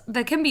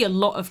 There can be a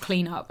lot of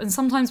cleanup, and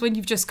sometimes when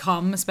you've just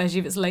come,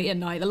 especially if it's late at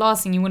night, the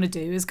last thing you want to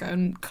do is go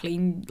and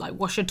clean, like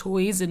wash your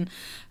toys and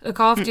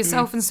look after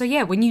yourself. And so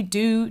when you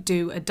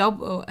do a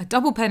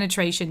double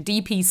penetration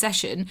DP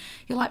session,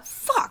 you're like,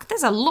 fuck,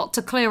 there's a lot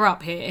to clear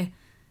up here.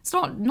 It's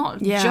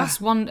not just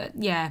one.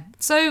 Yeah.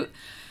 So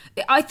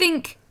I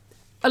think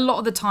a lot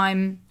of the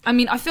time, I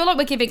mean, I feel like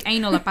we're giving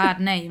anal a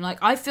bad name. Like,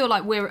 I feel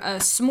like we're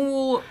a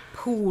small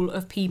pool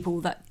of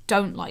people that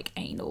don't like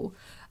anal.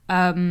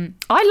 I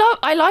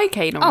like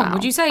anal. Oh, now.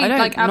 Would you say I don't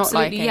like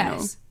absolutely not like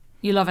anal. yes?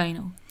 You love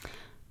anal.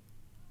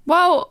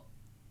 Well,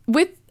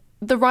 with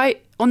the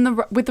right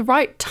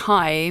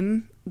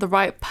time, the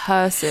right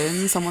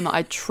person, someone that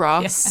I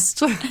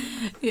trust.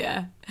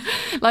 Yeah.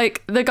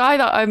 Like the guy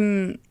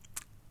that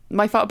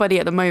my fat buddy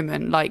at the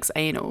moment likes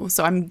anal,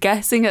 so I'm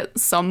guessing at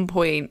some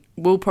point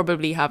we'll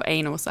probably have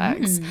anal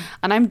sex,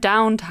 and I'm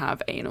down to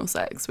have anal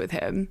sex with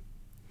him.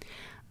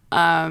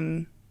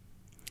 So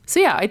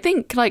yeah, I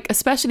think like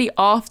especially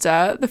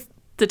after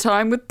the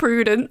time with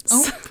Prudence.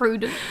 Oh,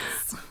 Prudence.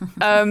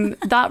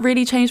 That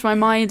really changed my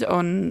mind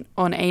on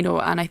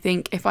anal, and I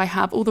think if I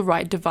have all the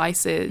right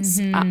devices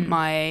at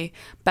my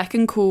beck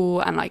and call,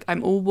 and like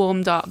I'm all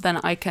warmed up, then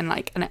I can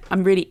and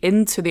I'm really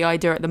into the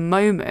idea at the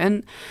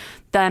moment,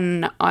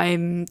 then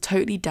I'm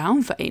totally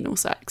down for anal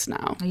sex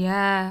now.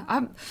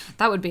 Yeah,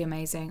 that would be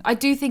amazing. I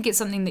do think it's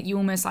something that you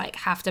almost like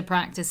have to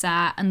practice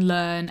at and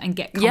learn and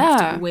get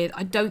comfortable with.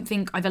 I don't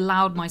think I've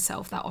allowed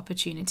myself that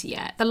opportunity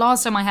yet. The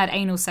last time I had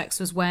anal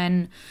sex was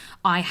when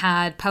I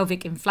had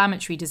pelvic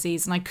inflammatory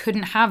disease and I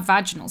couldn't have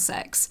vaginal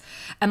sex.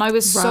 And I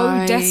was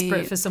so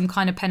desperate for some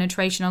kind of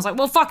penetration. I was like,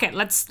 well, fuck it.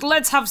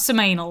 Let's have some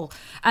anal.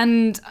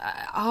 And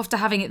after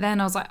having it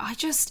then, I was like,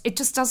 it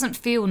just doesn't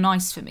feel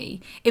nice for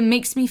me. It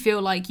makes me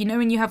feel like,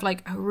 when you have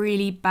like a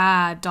really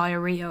bad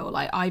diarrhea or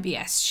like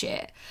IBS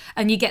shit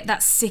and you get that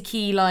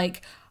sicky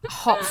like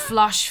hot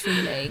flush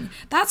feeling,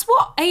 that's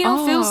what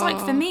anal feels like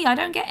for me. I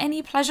don't get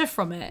any pleasure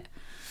from it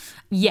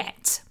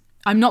yet.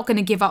 I'm not going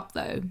to give up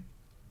though.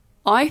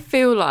 I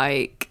feel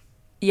like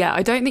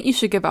I don't think you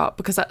should give up,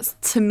 because that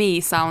to me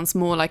sounds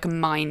more like a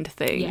mind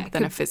thing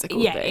than a physical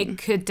thing. Yeah, it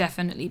could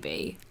definitely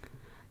be.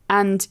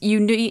 And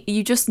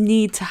you just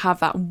need to have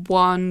that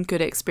one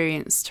good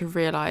experience to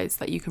realise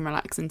that you can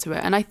relax into it.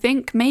 And I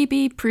think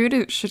maybe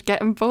Prudence should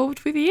get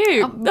involved with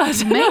you. Maybe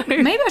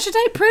I should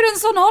take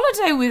Prudence on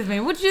holiday with me.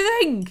 What do you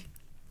think?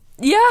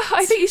 Yeah,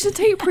 I think you should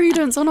take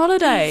Prudence on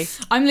holiday.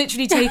 I'm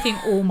literally taking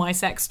all my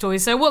sex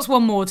toys. So what's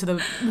one more to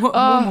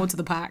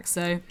the pack?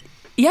 So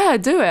yeah,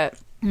 do it.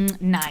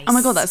 Nice. Oh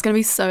my God, that's going to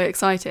be so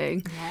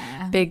exciting.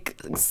 Yeah. Big,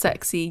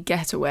 sexy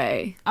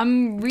getaway.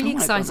 I'm really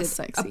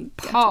excited.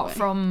 Apart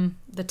from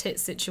the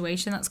tits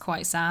situation, that's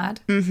quite sad.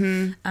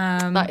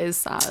 That is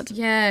sad.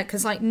 Yeah,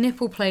 because like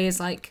nipple play is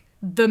like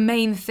the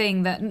main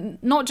thing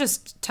that not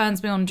just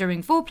turns me on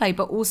during foreplay,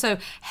 but also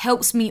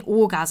helps me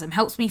orgasm,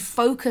 helps me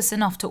focus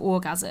enough to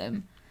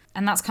orgasm.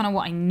 And that's kind of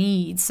what I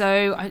need.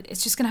 So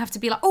it's just going to have to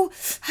be like, oh,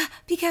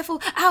 be careful.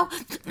 Ow,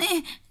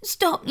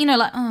 stop.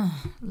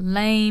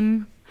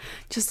 Lame.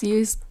 Just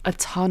use a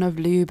ton of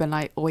lube and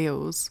like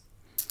oils.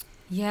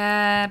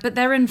 Yeah, but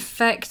they're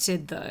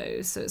infected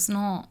though, so it's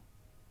not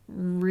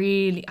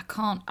really.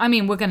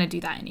 We're going to do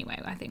that anyway.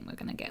 I think we're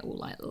going to get all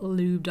like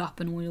lubed up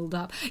and oiled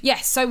up.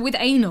 Yes, so with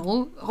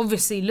anal,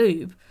 obviously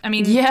lube.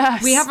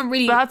 Yes, we haven't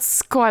really.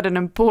 That's quite an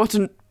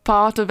important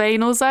part of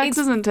anal sex,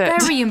 isn't it?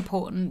 Very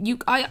important.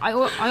 I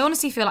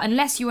honestly feel like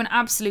unless you're an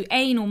absolute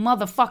anal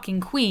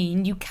motherfucking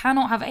queen, you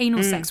cannot have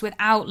anal sex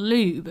without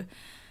lube.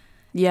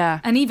 Yeah.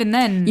 And even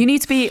then, you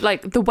need to be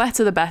like, the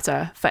wetter the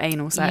better for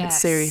anal sex.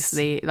 Yes.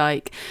 Seriously.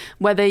 Like,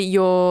 whether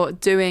you're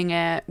doing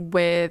it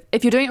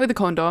if you're doing it with a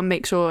condom,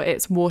 make sure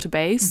it's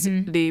water-based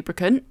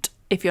lubricant.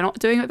 If you're not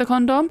doing it with a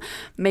condom,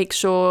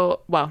 just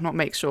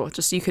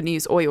you can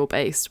use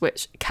oil-based,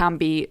 which can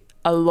be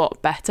a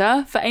lot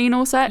better for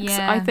anal sex,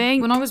 I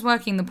think. When I was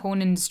working in the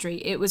porn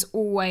industry, it was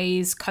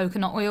always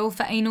coconut oil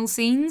for anal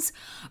scenes.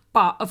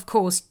 But of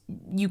course,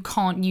 you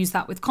can't use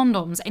that with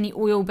condoms. Any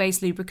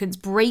oil-based lubricants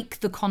break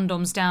the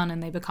condoms down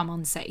and they become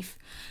unsafe.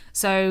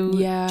 So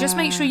just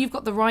make sure you've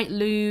got the right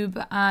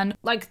lube. And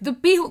like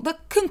the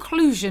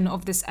conclusion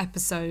of this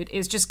episode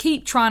is just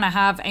keep trying to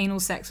have anal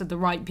sex with the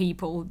right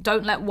people.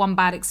 Don't let one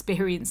bad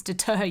experience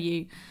deter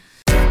you.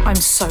 I'm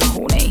so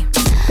horny.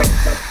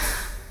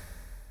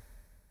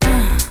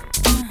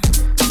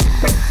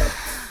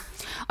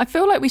 I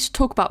feel like we should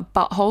talk about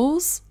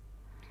buttholes.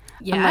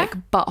 Yeah. And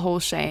like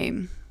butthole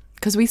shame.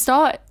 Because we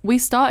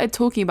started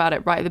talking about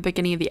it right at the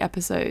beginning of the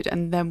episode,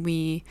 and then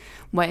we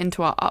went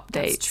into our updates.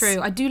 That's true.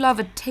 I do love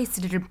a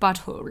tasty little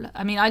butthole.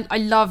 I mean, I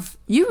love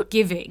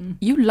giving.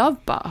 You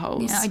love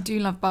buttholes. Yeah, I do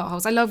love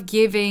buttholes. I love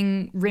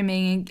giving,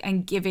 rimming,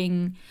 and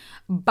giving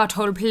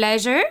butthole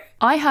pleasure.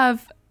 I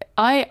have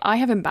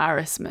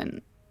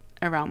embarrassment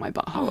around my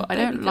butthole. I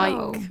don't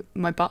like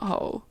my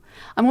butthole.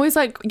 I'm always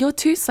like, you're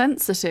too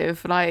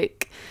sensitive.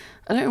 Like,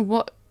 I don't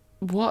know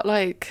what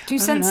like. Too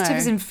sensitive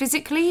as in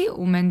physically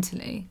or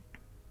mentally?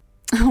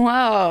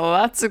 Wow,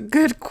 that's a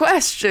good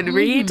question,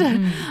 Reed.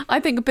 I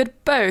think a bit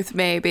of both,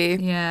 maybe.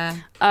 Yeah.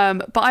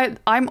 But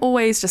I'm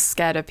always just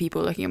scared of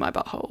people looking at my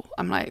butthole.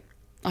 I'm like,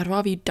 I'd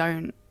rather you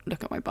don't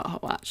look at my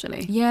butthole,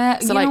 actually. Yeah.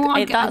 So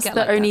like, that's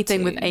the only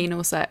thing with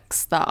anal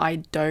sex that I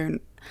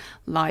don't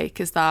like,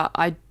 is that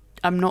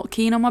I'm not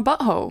keen on my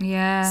butthole.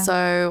 Yeah.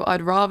 So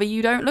I'd rather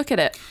you don't look at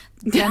it.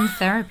 Them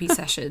therapy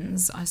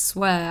sessions, I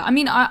swear. I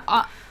mean,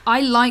 I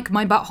like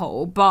my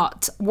butthole,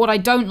 but what I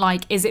don't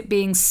like is it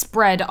being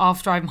spread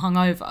after I'm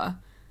hungover.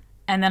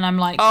 And then I'm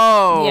like,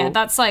 oh, yeah,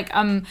 that's like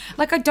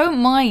I don't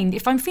mind.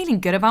 If I'm feeling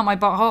good about my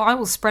butthole, I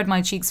will spread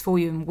my cheeks for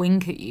you and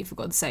wink at you, for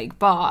God's sake.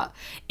 But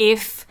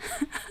if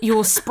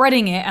you're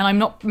spreading it and I'm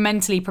not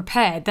mentally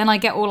prepared, then I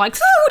get all like,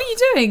 so what are you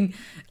doing?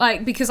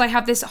 Like, because I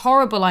have this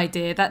horrible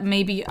idea that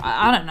maybe,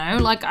 I don't know,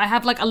 like I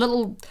have like a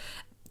little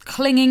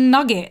clinging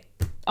nugget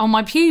on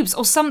my pubes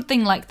or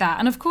something like that.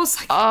 And of course,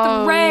 like,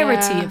 the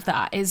rarity of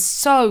that is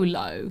so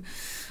low.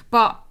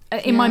 But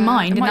in my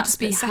mind, in that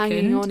split second,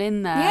 hanging on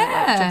in there,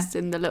 like, just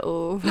in the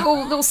little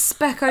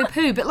speck o'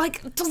 poo. But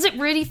like, does it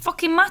really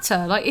fucking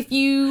matter? Like, if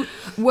you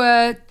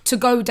were to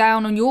go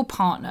down on your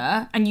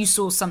partner and you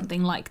saw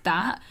something like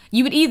that,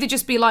 you would either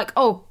just be like,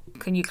 oh,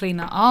 can you clean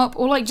that up?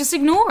 Or like, just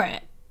ignore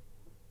it.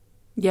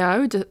 Yeah,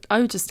 I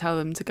would just tell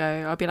them to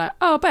go. I'd be like,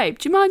 oh, babe,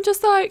 do you mind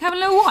just like having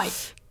a little wipe?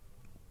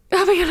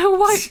 Having a little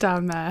wipe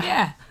down there.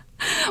 Yeah.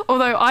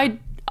 Although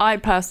I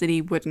personally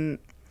wouldn't.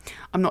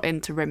 I'm not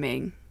into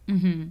rimming.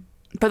 Mm-hmm.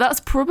 But that's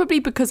probably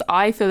because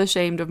I feel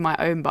ashamed of my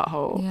own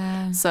butthole.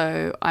 Yeah.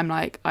 So I'm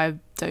like, I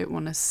don't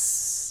want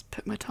to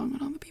put my tongue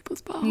on other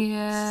people's buttholes.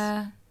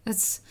 Yeah.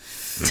 It's.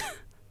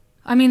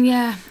 I mean,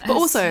 yeah. But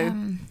also,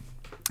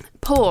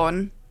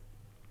 porn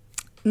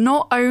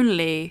not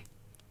only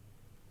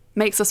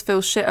makes us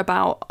feel shit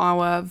about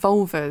our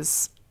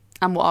vulvas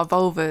and what our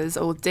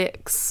vulvas or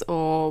dicks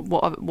or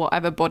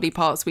whatever body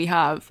parts we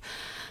have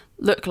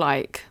look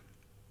like.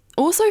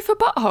 Also for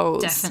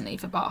buttholes. Definitely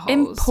for buttholes.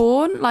 In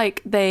porn,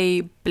 like,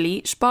 they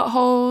bleach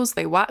buttholes,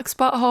 they wax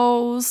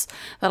buttholes.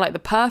 They're like the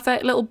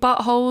perfect little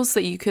buttholes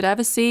that you could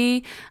ever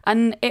see.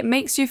 And it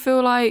makes you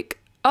feel like,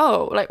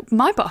 oh, like,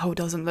 my butthole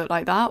doesn't look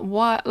like that.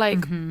 What, like...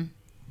 Mm-hmm.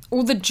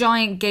 All the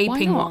giant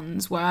gaping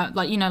ones where,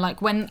 like, you know, like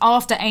when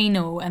after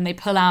anal and they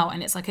pull out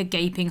and it's like a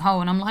gaping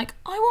hole, and I'm like,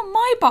 I want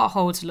my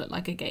butthole to look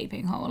like a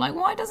gaping hole. Like,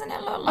 why doesn't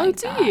it look like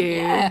that? Do you?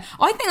 Yeah.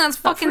 I think that's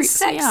fucking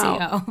sexy.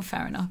 Oh,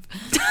 fair enough.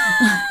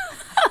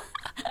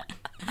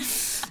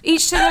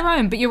 Each to their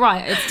own, but you're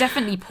right, it's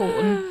definitely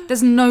porn.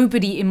 There's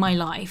nobody in my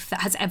life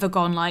that has ever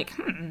gone like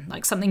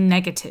something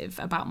negative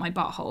about my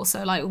butthole.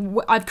 So like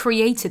I've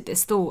created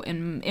this thought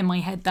in my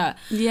head that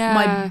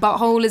my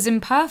butthole is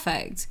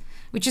imperfect,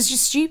 which is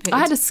just stupid.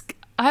 I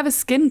have a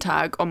skin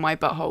tag on my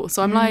butthole,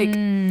 so I'm like,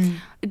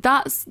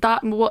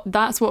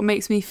 that's what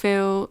makes me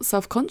feel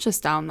self-conscious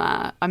down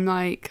there. I'm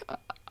like,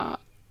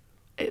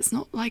 it's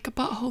not like a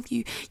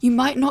butthole. You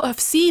might not have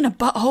seen a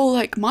butthole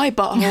like my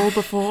butthole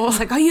before. It's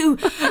like, are you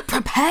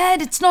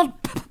prepared? It's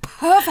not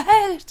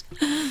perfect.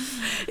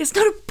 It's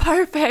not a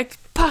perfect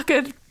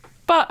puckered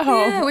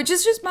butthole. Yeah, which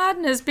is just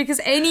madness, because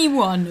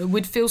anyone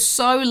would feel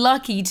so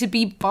lucky to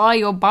be by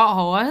your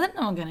butthole. I'm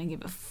not going to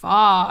give a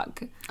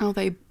fuck. Oh,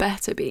 they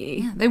better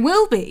be. Yeah, they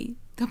will be.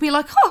 They'll be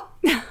like, oh,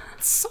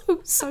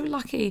 so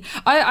lucky.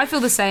 I feel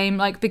the same,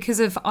 like, because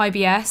of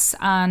IBS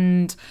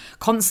and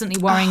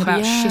constantly worrying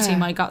about shitting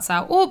my guts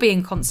out or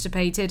being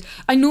constipated.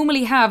 I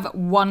normally have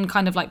one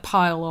kind of like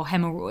pile or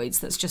hemorrhoids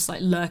that's just like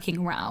lurking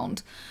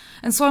around.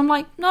 And so I'm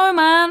like, no,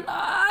 man,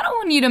 I don't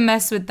want you to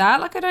mess with that.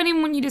 Like, I don't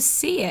even want you to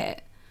see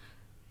it.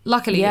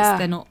 Luckily,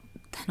 they're not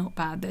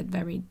bad. They're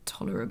very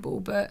tolerable.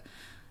 But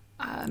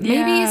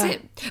maybe is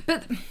it?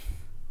 But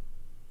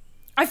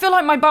I feel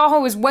like my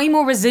butthole is way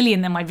more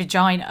resilient than my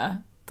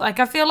vagina. Like,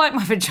 I feel like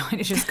my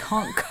vagina just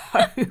can't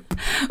cope with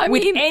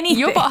anything.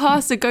 Your butt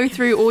has to go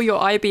through all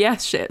your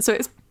IBS shit, so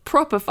it's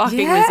proper fucking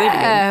resilient.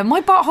 Yeah, my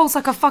butthole's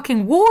like a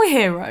fucking war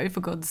hero, for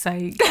God's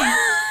sake.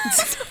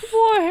 It's a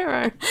war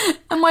hero.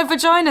 And my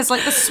vagina's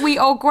like the sweet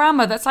old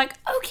grandma that's like,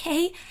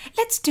 okay,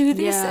 let's do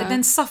this, and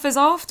then suffers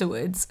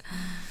afterwards.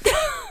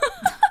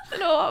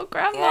 Oh,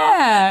 grandma.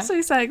 Yeah.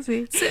 So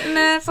sexy. Sitting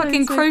there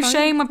fucking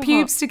crocheting my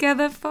pubes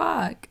together.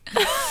 Fuck.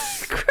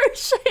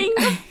 Crocheting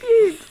my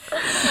pubes.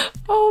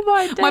 Oh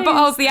my days. My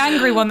butthole's the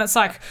angry one that's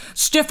like,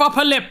 stiff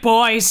upper lip,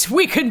 boys.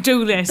 We can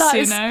do this,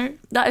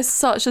 That is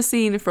such a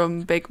scene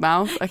from Big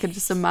Mouth. I can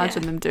just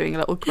imagine them doing a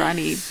little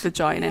granny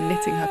vagina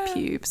knitting her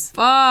pubes.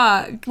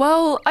 Fuck.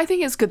 Well, I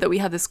think it's good that we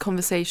had this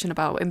conversation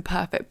about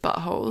imperfect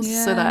buttholes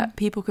so that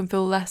people can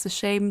feel less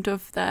ashamed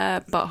of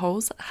their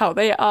buttholes, how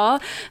they are,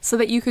 so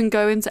that you can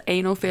go into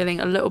anal feeling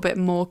a little bit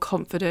more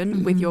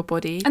confident with your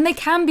body. And they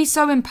can be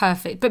so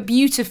imperfect, but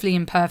beautifully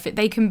imperfect.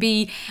 They can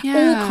be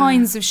all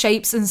kinds of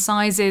shapes and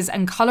sizes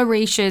and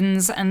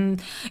colorations.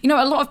 And, you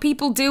know, a lot of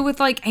people deal with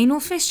like anal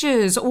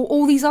fissures or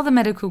all these other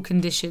medical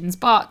conditions.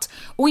 But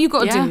all you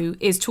got to do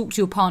is talk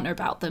to your partner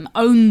about them,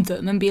 own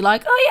them, and be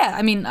like, oh, yeah,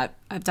 I mean,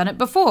 I've done it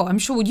before. I'm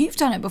sure you've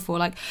done it before.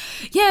 Like,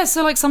 yeah,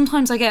 so like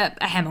sometimes I get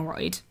a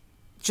hemorrhoid.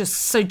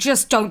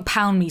 Just don't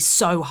pound me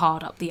so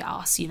hard up the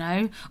arse, you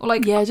know? Or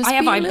like, just I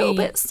have be a little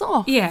bit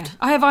soft. Yeah,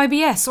 I have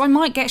IBS, so I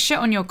might get shit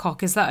on your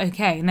cock. Is that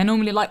okay? And they're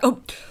normally like,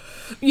 oh,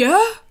 yeah?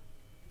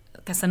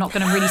 I guess they're not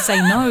going to really say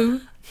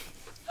no.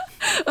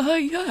 Yeah. Oh,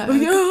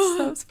 yeah.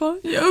 That's fine.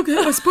 Yeah, okay,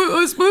 I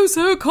suppose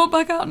so. Can't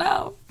back out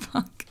now.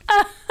 Fuck.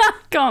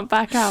 Can't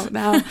back out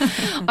now.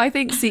 I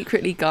think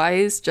secretly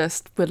guys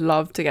just would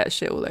love to get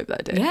shit all over their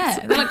dicks.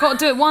 Yeah, they're like, got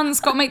to do it once,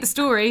 got to make the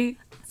story.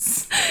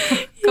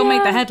 Gotta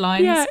make the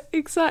headlines. Yeah,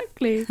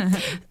 exactly.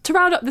 To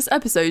round up this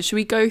episode, should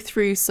we go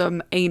through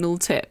some anal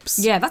tips?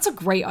 Yeah, that's a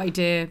great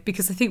idea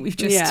because I think we've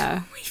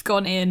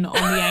gone in on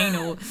the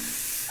anal.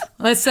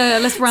 Let's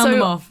round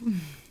them off.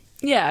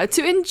 Yeah,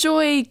 to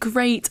enjoy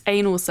great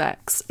anal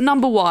sex,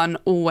 number one,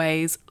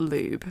 always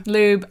lube.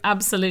 Lube,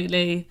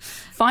 absolutely.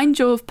 Find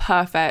your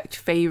perfect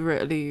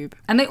favourite lube.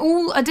 And they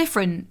all are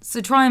different, so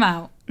try them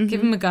out.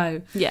 Give them a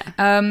go. Yeah.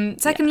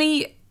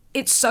 Secondly,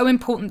 it's so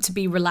important to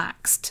be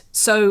relaxed.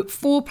 So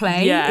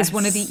foreplay is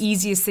one of the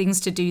easiest things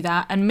to do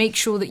that, and make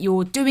sure that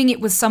you're doing it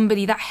with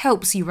somebody that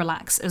helps you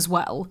relax as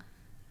well.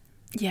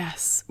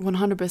 Yes,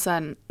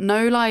 100%.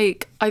 No,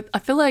 like, I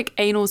feel like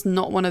anal's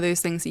not one of those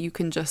things that you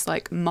can just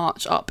like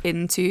march up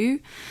into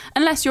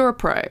unless you're a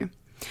pro.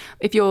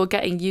 If you're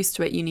getting used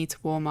to it, you need to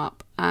warm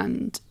up.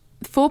 And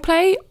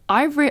foreplay,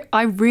 I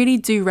really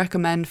do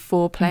recommend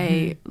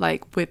foreplay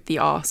like with the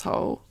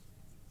arsehole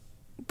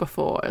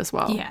before as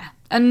well. Yeah.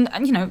 And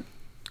you know,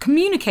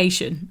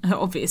 communication,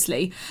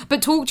 obviously,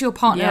 but talk to your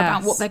partner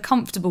about what they're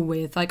comfortable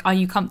with. Like, are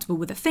you comfortable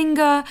with a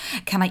finger?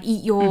 Can I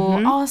eat your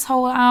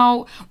asshole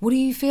out? What do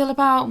you feel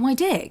about my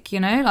dick? You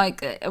know,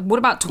 like, what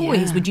about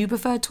toys? Would you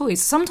prefer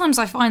toys? Sometimes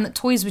I find that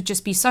toys would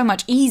just be so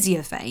much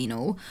easier for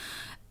anal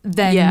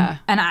than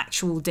an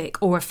actual dick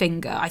or a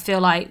finger. I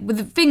feel like with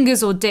the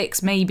fingers or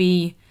dicks,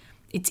 maybe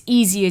it's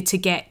easier to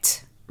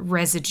get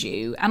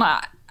residue. And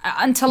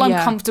until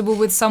I'm comfortable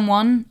with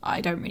someone,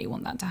 I don't really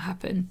want that to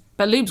happen.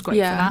 But lube's great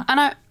for that.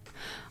 And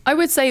I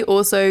would say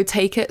also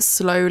take it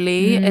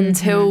slowly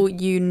until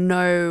you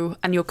know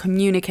and you're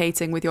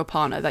communicating with your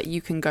partner that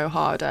you can go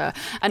harder,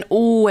 and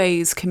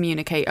always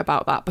communicate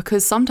about that,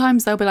 because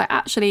sometimes they'll be like,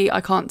 actually, I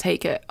can't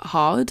take it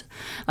hard.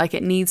 Like,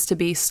 it needs to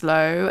be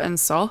slow and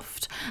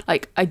soft.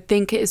 Like, I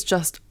think it's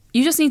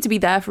you just need to be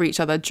there for each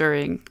other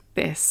during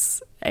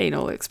this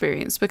anal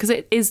experience, because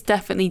it's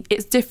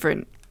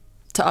different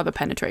to other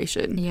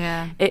penetration.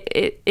 Yeah.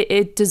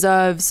 It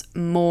deserves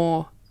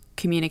more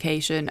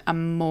communication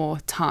and more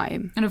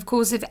time. And of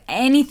course, if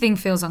anything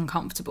feels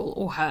uncomfortable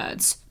or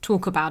hurts,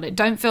 talk about it.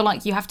 Don't feel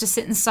like you have to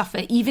sit and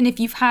suffer, even if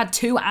you've had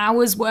 2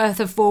 hours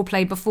worth of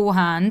foreplay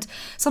beforehand.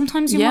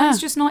 Sometimes your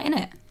mind's just not in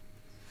it.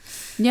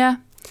 Yeah.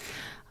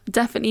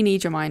 Definitely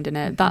need your mind in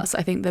it. That's,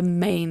 I think, the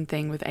main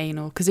thing with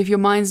anal, because if your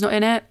mind's not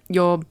in it,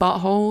 your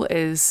butthole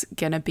is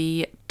gonna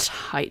be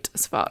tight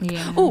as fuck.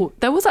 Yeah. Oh,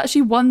 there was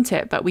actually one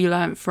tip that we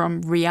learned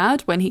from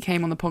Riyadh when he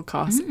came on the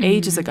podcast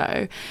ages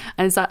ago,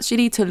 and it's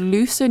actually to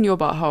loosen your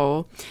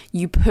butthole,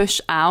 you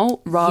push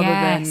out rather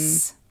than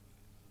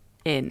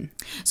in.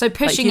 So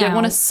pushing you out, don't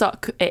want to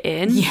suck it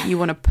in, you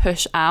want to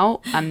push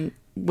out, and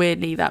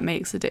weirdly that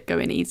makes the dick go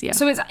in easier.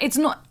 So it's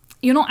not,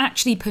 you're not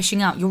actually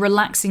pushing out, you're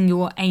relaxing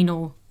your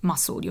anal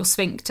muscle, your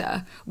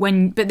sphincter,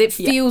 but it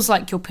feels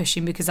like you're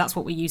pushing, because that's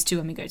what we're used to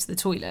when we go to the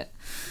toilet.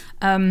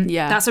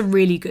 That's a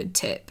really good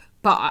tip.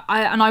 But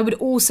I would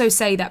also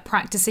say that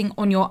practicing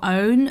on your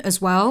own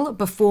as well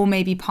before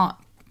maybe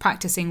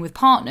practicing with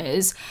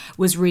partners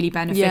was really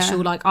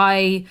beneficial. Like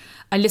I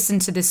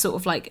listened to this sort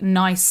of like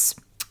nice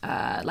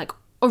like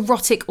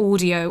erotic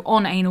audio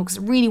on anal because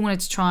I really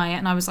wanted to try it,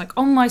 and I was like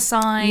on my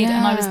side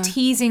and I was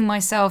teasing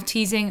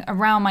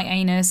around my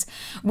anus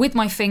with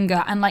my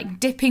finger and like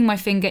dipping my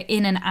finger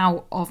in and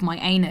out of my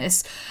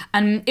anus,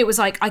 and it was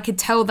like I could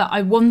tell that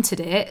I wanted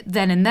it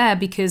then and there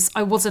because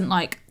I wasn't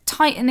like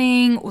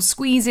tightening or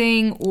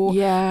squeezing or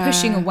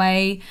pushing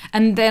away,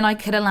 and then I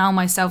could allow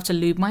myself to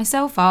lube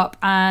myself up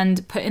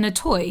and put in a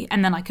toy,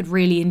 and then I could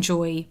really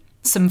enjoy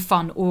some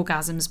fun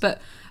orgasms.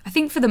 But I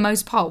think for the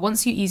most part,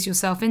 once you ease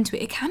yourself into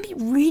it, it can be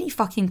really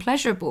fucking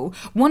pleasurable.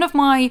 One of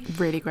my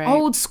really great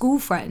old school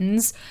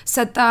friends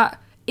said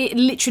that it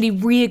literally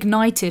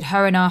reignited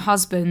her and her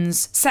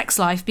husband's sex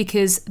life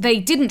because they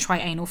didn't try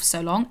anal for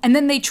so long, and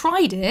then they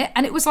tried it,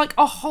 and it was like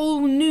a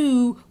whole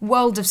new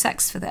world of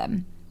sex for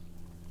them.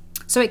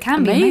 So it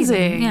can be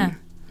amazing.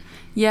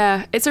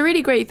 Yeah, it's a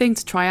really great thing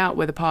to try out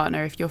with a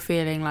partner if you're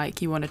feeling like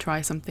you want to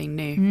try something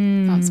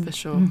new. That's for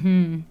sure.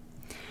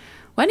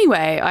 Well,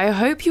 anyway, I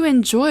hope you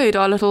enjoyed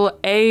our little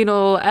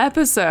anal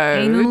episode.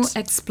 Anal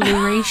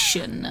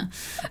exploration.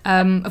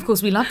 Of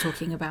course, we love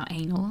talking about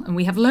anal, and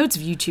we have loads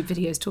of YouTube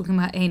videos talking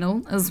about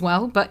anal as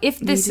well. But if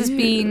this has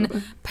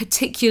been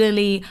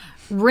particularly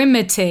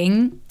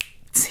riveting...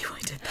 See what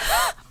I did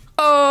there?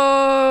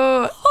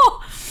 Oh!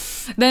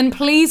 Then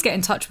please get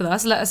in touch with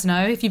us. Let us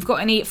know if you've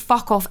got any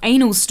fuck off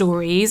anal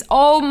stories.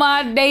 Oh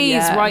my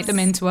days, write them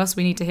into us.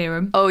 We need to hear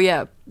them. Oh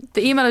yeah,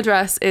 the email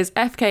address is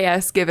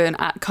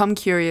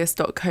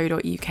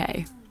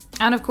fksgiven@comecurious.co.uk.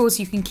 And of course,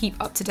 you can keep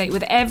up to date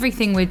with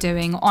everything we're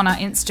doing on our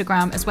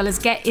Instagram, as well as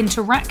get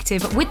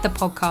interactive with the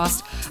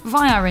podcast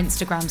via our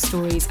Instagram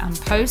stories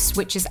and posts,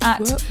 which is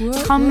at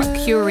Come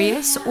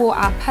Curious, or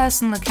our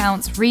personal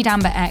accounts Reed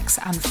Amber X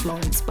and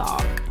Florence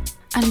Bark.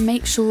 And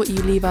make sure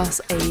you leave us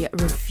a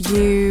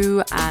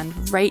review and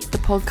rate the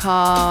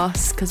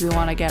podcast, because we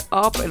want to get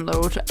up in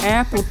those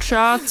Apple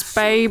charts,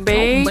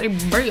 baby. Oh,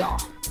 baby.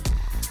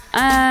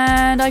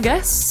 And I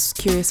guess,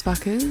 curious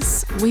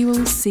fuckers, we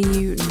will see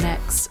you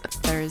next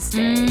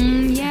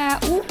Thursday. Yeah.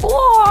 Oh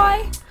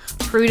boy.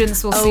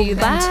 Prudence will see you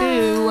then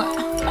too.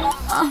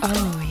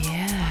 Oh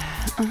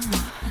yeah.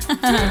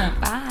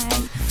 Bye.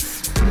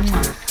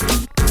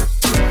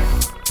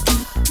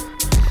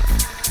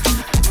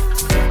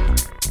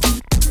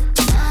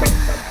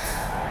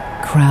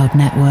 Crowd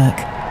Network,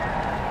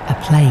 a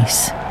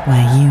place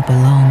where you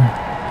belong.